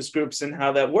different interest groups and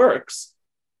how that works.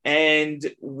 And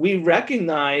we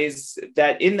recognize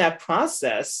that in that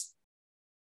process,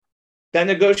 that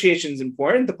negotiation is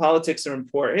important, the politics are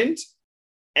important,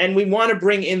 and we want to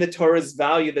bring in the Torah's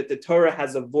value that the Torah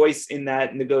has a voice in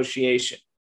that negotiation.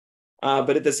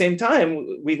 But at the same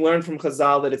time, we learn from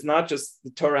Chazal that it's not just the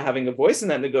Torah having a voice in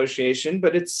that negotiation,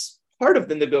 but it's part of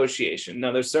the negotiation.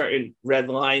 Now, there's certain red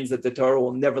lines that the Torah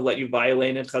will never let you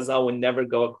violate and Chazal will never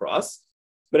go across.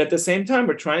 But at the same time,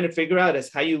 we're trying to figure out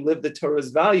is how you live the Torah's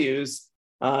values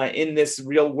in this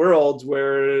real world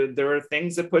where there are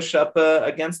things that push up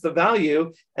against the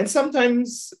value. And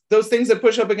sometimes those things that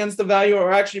push up against the value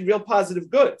are actually real positive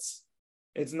goods.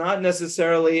 It's not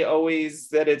necessarily always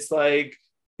that it's like,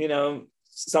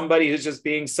 somebody who's just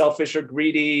being selfish or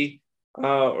greedy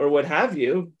or what have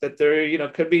you, that there,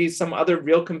 could be some other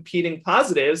real competing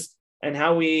positives and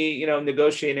how we,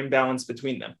 negotiate and balance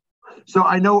between them. So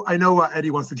I know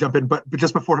Eddie wants to jump in, but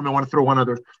just before him, I want to throw one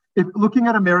other. Looking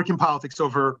at American politics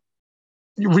over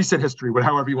recent history,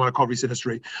 however you want to call recent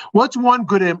history, what's one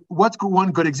good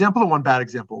example and one bad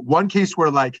example? One case where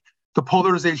the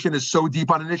polarization is so deep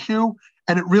on an issue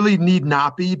and it really need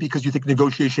not be because you think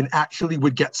negotiation actually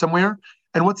would get somewhere.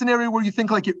 And what's an area where you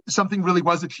think something really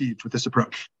was achieved with this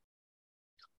approach?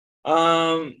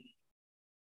 That's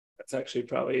actually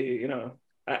probably,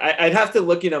 I'd have to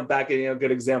look, back at,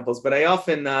 good examples, but I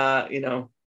often,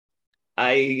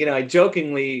 I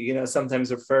jokingly,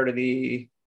 sometimes refer to the,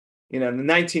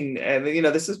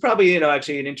 this is probably,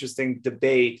 actually an interesting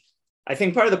debate. I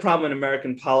think part of the problem in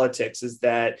American politics is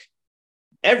that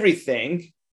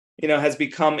everything, has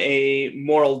become a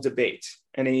moral debate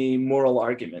and a moral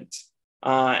argument.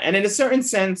 And in a certain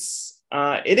sense,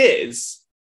 it is.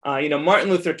 Martin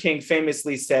Luther King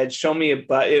famously said, "Show me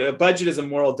a budget is a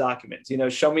moral document.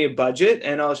 Show me a budget,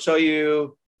 and I'll show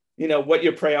you, what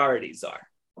your priorities are."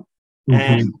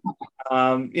 And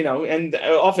and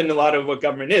often a lot of what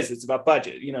government is, it's about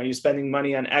budget. You're spending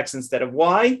money on X instead of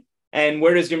Y, and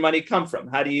where does your money come from?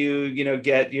 How do you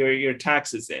get your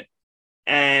taxes in?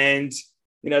 And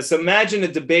so imagine a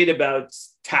debate about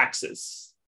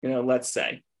taxes. Let's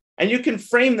say, and you can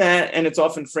frame that, and it's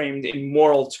often framed in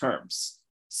moral terms,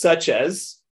 such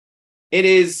as it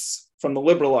is, from the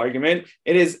liberal argument,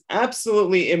 it is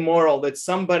absolutely immoral that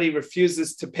somebody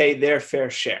refuses to pay their fair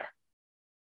share.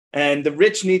 And the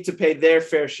rich need to pay their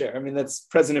fair share. I mean, that's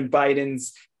President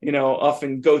Biden's,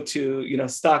 often go-to,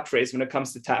 stock phrase when it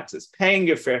comes to taxes, paying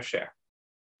your fair share.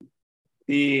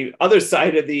 The other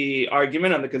side of the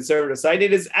argument, on the conservative side,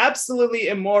 it is absolutely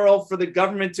immoral for the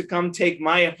government to come take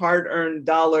my hard-earned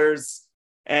dollars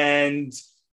and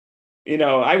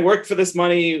I worked for this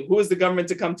money. Who is the government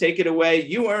to come take it away?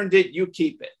 You earned it. You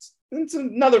keep it. It's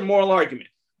another moral argument.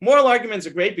 Moral arguments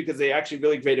are great because they're actually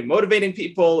really great at motivating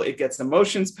people. It gets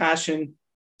emotions, passion.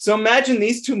 So imagine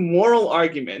these two moral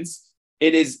arguments.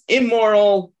 It is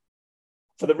immoral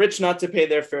for the rich not to pay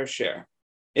their fair share.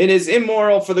 It is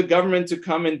immoral for the government to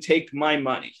come and take my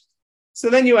money. So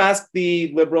then you ask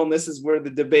the liberal, and this is where the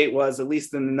debate was, at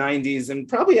least in the 90s, and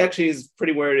probably actually is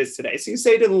pretty where it is today. So you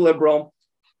say to the liberal,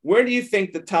 where do you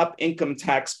think the top income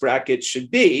tax bracket should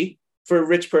be for a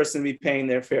rich person to be paying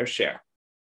their fair share?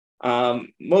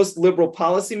 Most liberal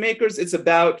policymakers, it's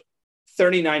about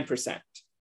 39%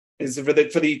 is for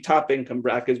the top income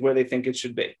bracket is where they think it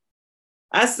should be.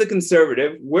 Ask the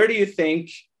conservative, where do you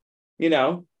think,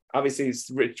 obviously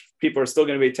rich people are still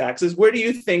going to pay taxes. Where do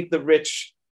you think the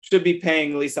rich should be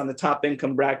paying, at least on the top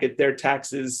income bracket, their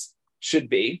taxes should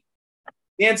be?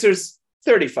 The answer is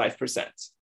 35%.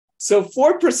 So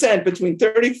 4% between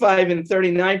 35 and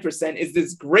 39% is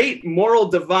this great moral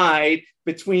divide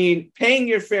between paying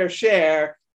your fair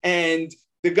share and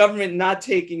the government not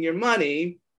taking your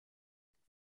money.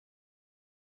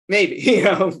 Maybe,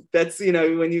 that's,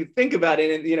 when you think about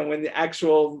it and, when the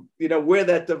actual, where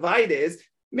that divide is,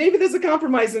 maybe there's a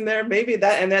compromise in there, maybe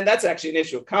that, and then that's actually an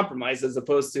issue of compromise, as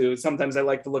opposed to sometimes I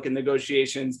like to look at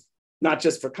negotiations, not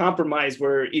just for compromise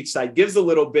where each side gives a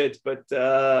little bit, but,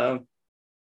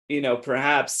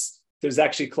 perhaps there's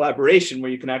actually collaboration where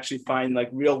you can actually find like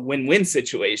real win-win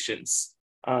situations,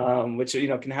 which,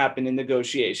 can happen in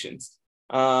negotiations.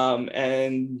 That's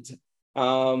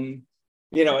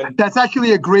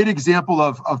actually a great example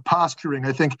of posturing.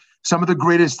 I think some of the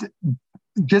greatest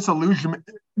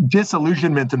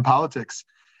disillusionment in politics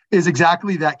is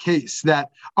exactly that case, that,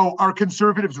 are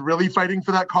conservatives really fighting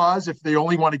for that cause if they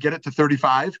only want to get it to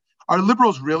 35? Are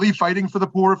liberals really fighting for the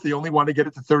poor if they only want to get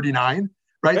it to 39?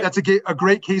 Right? That's a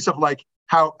great case of like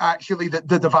how actually the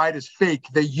divide is fake.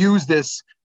 They use this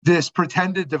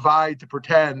pretended divide to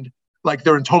pretend like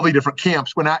they're in totally different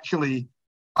camps when actually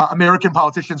American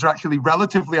politicians are actually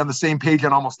relatively on the same page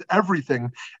on almost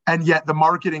everything, and yet the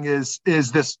marketing is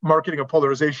this marketing of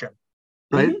polarization,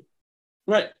 right?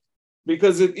 Mm-hmm. Right,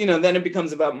 because then it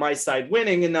becomes about my side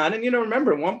winning and not. And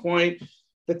remember, at one point,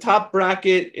 the top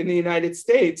bracket in the United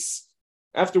States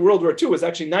after World War II was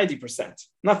actually 90%,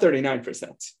 not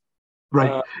 39%.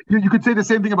 Right. You could say the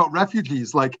same thing about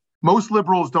refugees. Like most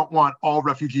liberals don't want all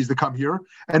refugees to come here,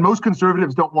 and most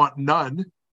conservatives don't want none.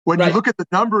 When you look at the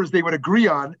numbers they would agree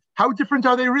on, how different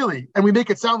are they really? And we make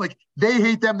it sound like they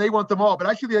hate them, they want them all, but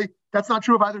actually that's not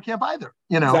true of either camp either.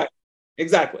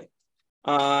 Exactly.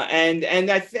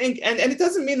 And I think, and it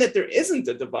doesn't mean that there isn't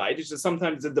a divide. It's just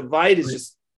sometimes the divide is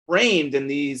just framed in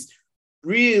these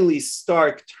really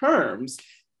stark terms,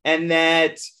 and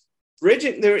that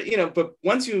bridging there, but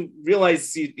once you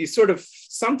realize you sort of,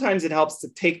 sometimes it helps to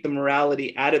take the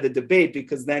morality out of the debate,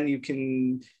 because then you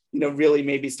can, really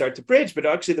maybe start to bridge, but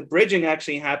actually the bridging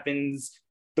actually happens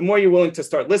the more you're willing to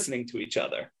start listening to each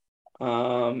other.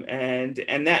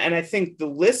 And I think the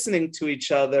listening to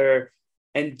each other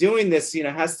and doing this,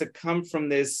 has to come from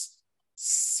this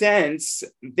sense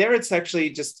there. It's actually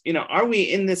just, are we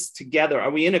in this together?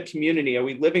 Are we in a community? Are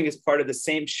we living as part of the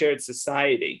same shared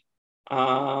society?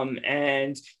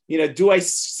 And do I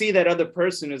see that other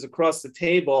person who's across the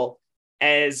table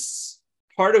as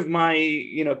part of my,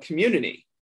 community?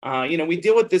 We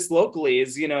deal with this locally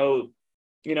is, in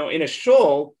a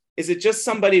shul, is it just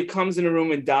somebody who comes in a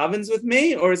room and davens with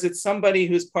me? Or is it somebody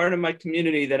who's part of my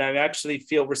community that I actually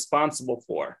feel responsible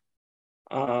for?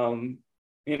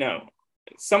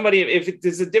 Somebody, if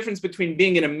there's a difference between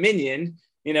being in a minyan,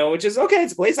 which is, okay,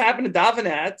 it's a place I happen to daven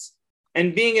at,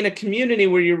 and being in a community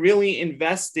where you're really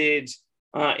invested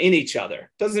in each other.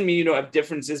 Doesn't mean you don't have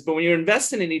differences, but when you're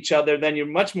investing in each other, then you're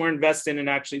much more invested in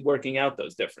actually working out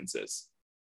those differences.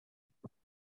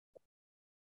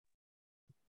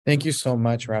 Thank you so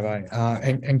much, Rabbi.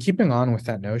 And keeping on with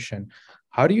that notion,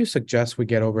 how do you suggest we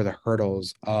get over the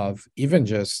hurdles of even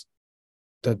just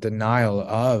the denial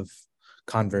of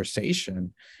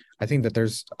conversation? I think that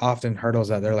there's often hurdles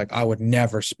that they're like, I would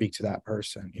never speak to that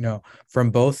person, from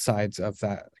both sides of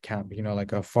that camp,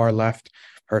 like a far left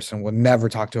person will never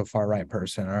talk to a far right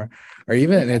person, or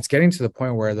even it's getting to the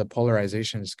point where the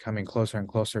polarization is coming closer and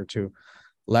closer to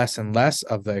less and less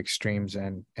of the extremes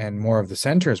and more of the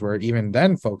centers, where even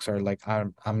then folks are like,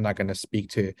 I'm not going to speak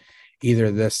to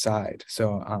either this side.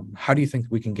 So how do you think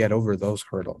we can get over those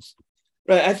hurdles?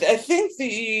 Right. I think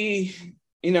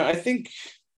I think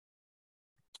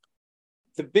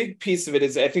the big piece of it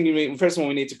is, I think, first of all,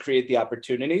 we need to create the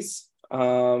opportunities.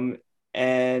 And,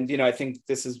 I think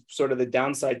this is sort of the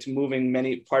downside to moving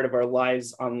part of our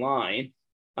lives online.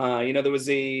 There was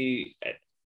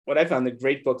what I found, the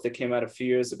great book that came out a few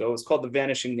years ago. It was called The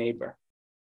Vanishing Neighbor,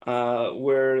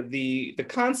 where the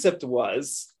concept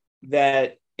was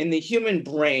that in the human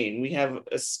brain, we have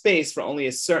a space for only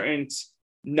a certain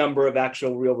number of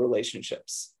actual real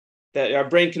relationships that our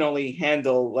brain can only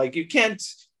handle. Like, you can't,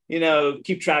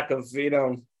 keep track of,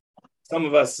 some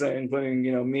of us, including,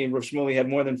 me and Rav Shmuley, have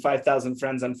more than 5,000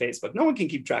 friends on Facebook. No one can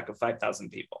keep track of 5,000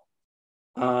 people.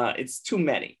 It's too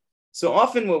many. So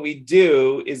often what we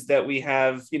do is that we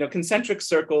have, concentric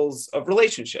circles of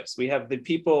relationships. We have the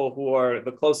people who are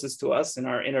the closest to us in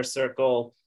our inner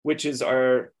circle, which is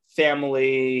our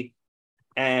family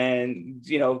and,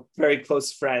 very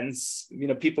close friends,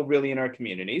 people really in our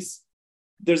communities.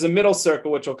 There's a middle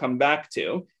circle, which we'll come back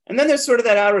to. And then there's sort of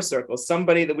that outer circle,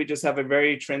 somebody that we just have a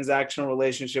very transactional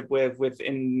relationship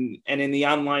in the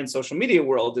online social media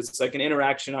world. It's like an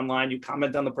interaction online. You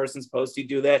comment on the person's post, you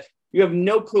do that. You have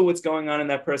no clue what's going on in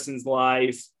that person's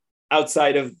life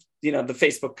outside of, the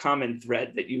Facebook comment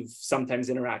thread that you've sometimes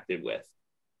interacted with.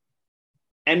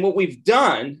 And what we've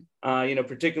done,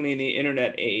 particularly in the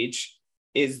internet age,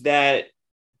 is that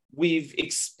we've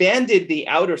expanded the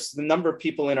number of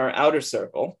people in our outer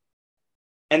circle,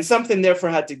 and something therefore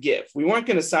had to give. We weren't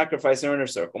going to sacrifice our inner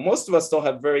circle. Most of us still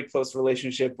have very close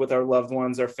relationship with our loved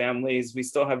ones, our families. We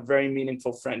still have very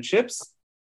meaningful friendships.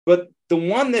 But the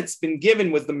one that's been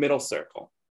given was the middle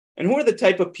circle. And who are the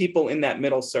type of people in that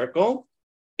middle circle?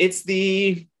 It's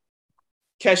the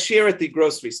cashier at the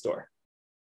grocery store.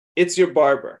 It's your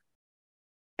barber.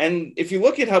 And if you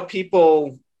look at how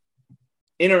people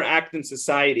interact in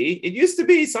society, it used to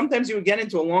be sometimes you would get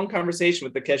into a long conversation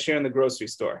with the cashier in the grocery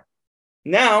store.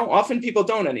 Now, often people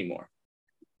don't anymore.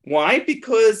 Why?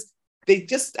 Because they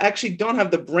just actually don't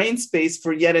have the brain space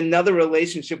for yet another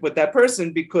relationship with that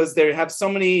person, because they have so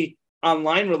many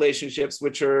online relationships,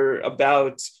 which are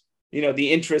about,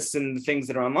 the interests and the things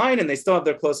that are online, and they still have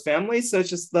their close family. So it's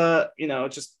just let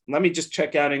me just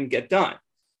check out and get done.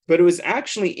 But it was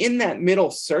actually in that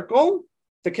middle circle,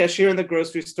 the cashier in the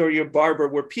grocery store, your barber,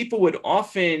 where people would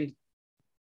often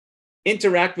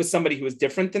interact with somebody who was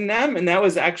different than them. And that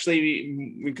was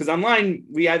actually because online,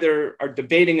 we either are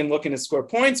debating and looking to score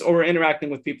points, or we're interacting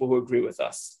with people who agree with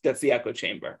us. That's the echo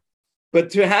chamber.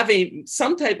 But to have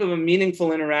some type of a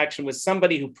meaningful interaction with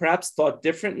somebody who perhaps thought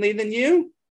differently than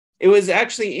you, it was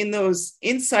actually in those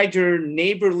inside your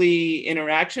neighborly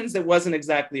interactions that wasn't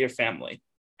exactly your family.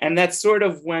 And that sort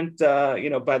of went,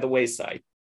 by the wayside.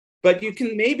 But you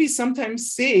can maybe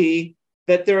sometimes see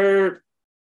that there are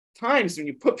times when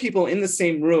you put people in the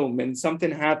same room and something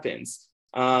happens,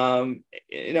 they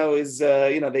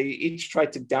each try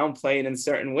to downplay it in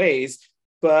certain ways.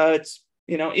 But,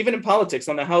 even in politics,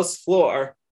 on the House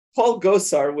floor, Paul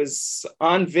Gosar was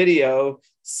on video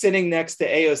sitting next to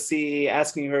AOC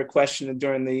asking her a question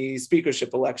during the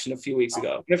speakership election a few weeks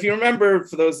ago. And if you remember,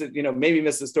 for those that, maybe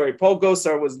missed the story, Paul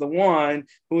Gosar was the one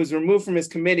who was removed from his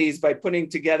committees by putting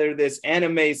together this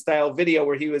anime style video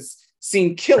where he was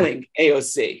seen killing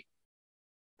AOC.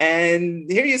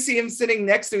 And here you see him sitting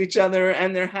next to each other,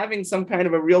 and they're having some kind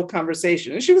of a real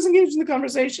conversation. And she was engaged in the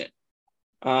conversation.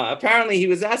 Apparently, he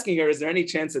was asking her, is there any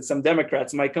chance that some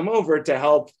Democrats might come over to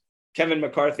help Kevin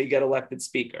McCarthy get elected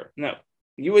speaker? No.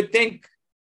 You would think,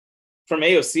 from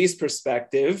AOC's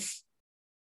perspective,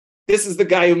 this is the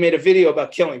guy who made a video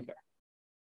about killing her.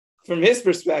 From his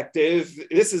perspective,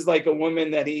 this is like a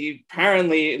woman that he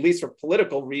apparently, at least for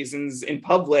political reasons in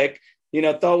public,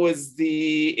 thought was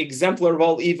the exemplar of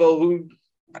all evil, who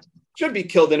should be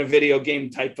killed in a video game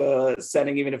type of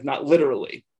setting, even if not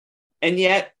literally. And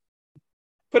yet,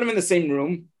 put them in the same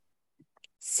room,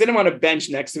 sit them on a bench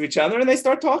next to each other, and they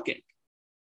start talking,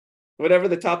 whatever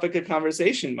the topic of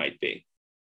conversation might be.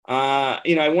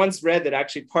 I once read that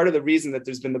actually part of the reason that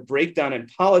there's been the breakdown in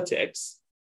politics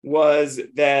was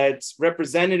that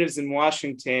representatives in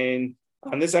Washington,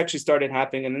 this actually started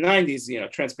happening in the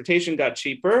 90s, transportation got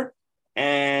cheaper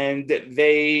and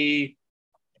they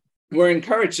were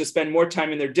encouraged to spend more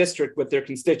time in their district with their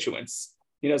constituents.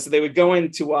 So they would go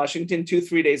into Washington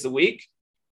 2-3 days a week,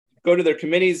 go to their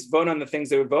committees, vote on the things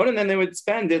they would vote, and then they would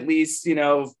spend at least,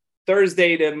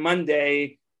 Thursday to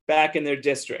Monday back in their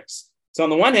districts. So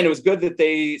on the one hand, it was good that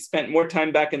they spent more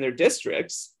time back in their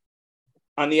districts.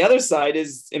 On the other side,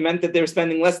 it meant that they were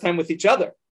spending less time with each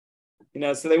other.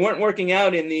 So they weren't working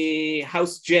out in the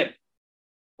house gym.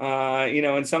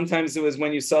 And sometimes it was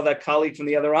when you saw that colleague from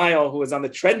the other aisle who was on the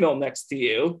treadmill next to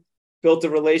you, built a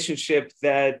relationship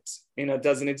that,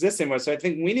 doesn't exist anymore. So I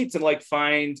think we need to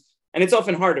find, and it's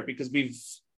often harder because we've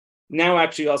now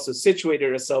actually also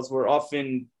situated ourselves where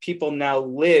often people now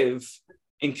live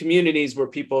in communities where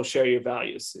people share your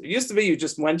values. It used to be you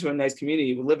just went to a nice community,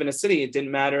 you would live in a city, it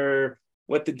didn't matter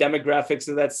what the demographics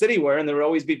of that city were, and there would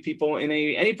always be people in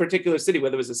any particular city,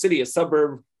 whether it was a city, a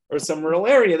suburb, or some rural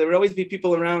area, there would always be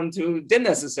people around who didn't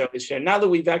necessarily share. Now that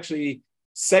we've actually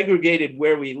segregated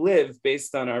where we live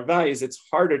based on our values, it's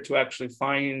harder to actually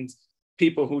find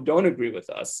people who don't agree with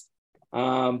us.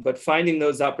 But finding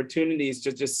those opportunities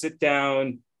to just sit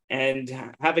down and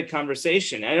have a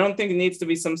conversation. I don't think it needs to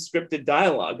be some scripted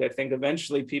dialogue. I think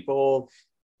eventually people,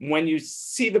 when you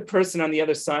see the person on the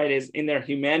other side is in their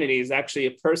humanity, is actually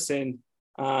a person,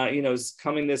 is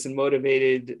coming this and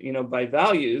motivated, by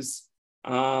values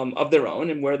of their own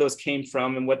and where those came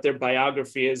from and what their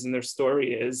biography is and their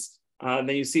story is, then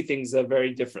you see things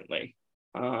very differently.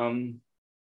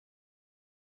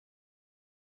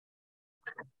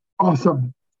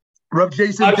 Awesome. Rav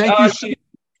Jason, thank you.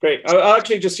 Great. I'll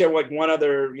actually just share one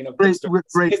other,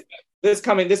 great. This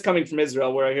coming from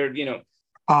Israel, where I heard,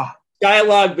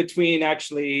 dialogue between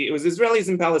it was Israelis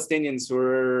and Palestinians who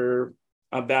were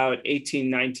about 18,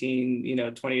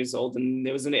 19, 20 years old. And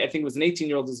I think it was an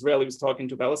 18-year-old Israeli was talking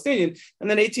to a Palestinian, and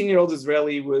then 18-year-old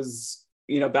Israeli was,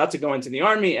 about to go into the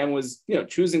army and was,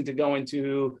 choosing to go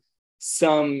into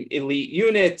some elite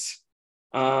unit.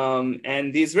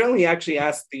 And the Israeli actually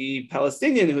asked the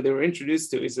Palestinian who they were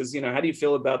introduced to, he says, how do you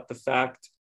feel about the fact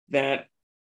that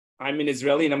I'm an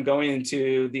Israeli and I'm going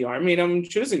into the army and I'm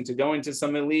choosing to go into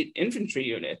some elite infantry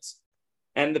unit?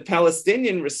 And the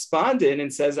Palestinian responded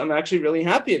and says, I'm actually really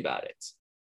happy about it.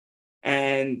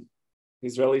 And the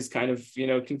Israeli's kind of,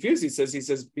 confused. He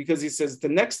says, because the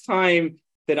next time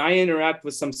that I interact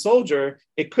with some soldier,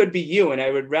 it could be you. And I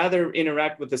would rather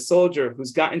interact with a soldier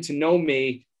who's gotten to know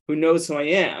me, who knows who I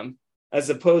am, as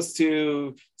opposed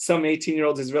to some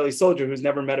 18-year-old Israeli soldier who's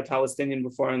never met a Palestinian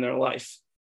before in their life.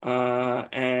 So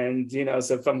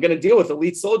if I'm going to deal with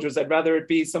elite soldiers, I'd rather it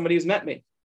be somebody who's met me.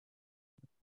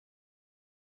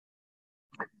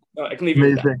 I can leave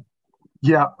you with that.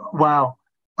 Yeah, wow.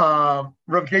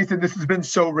 Rav Jason, this has been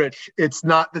so rich. It's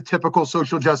not the typical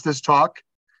social justice talk.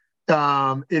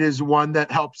 It is one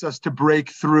that helps us to break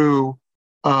through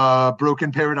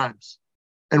broken paradigms.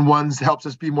 And one helps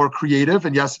us be more creative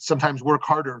and, yes, sometimes work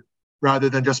harder rather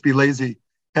than just be lazy.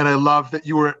 And I love that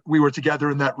we were together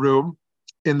in that room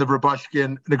in the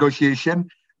Rabushkin negotiation,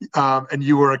 and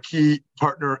you were a key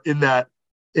partner in that,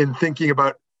 in thinking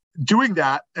about doing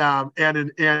that,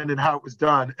 and in how it was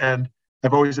done. And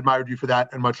I've always admired you for that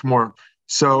and much more.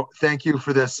 So thank you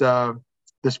for this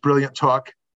brilliant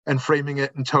talk and framing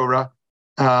it in Torah,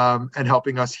 and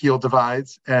helping us heal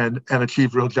divides and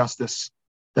achieve real justice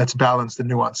that's balanced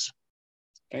and nuanced.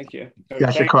 Thank you.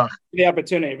 Yeah, Thank you for the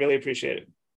opportunity. Really appreciate it.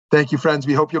 Thank you, friends.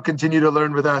 We hope you'll continue to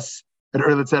learn with us at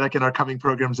Early Tzedek and our coming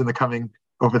programs over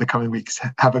the coming weeks.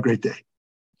 Have a great day.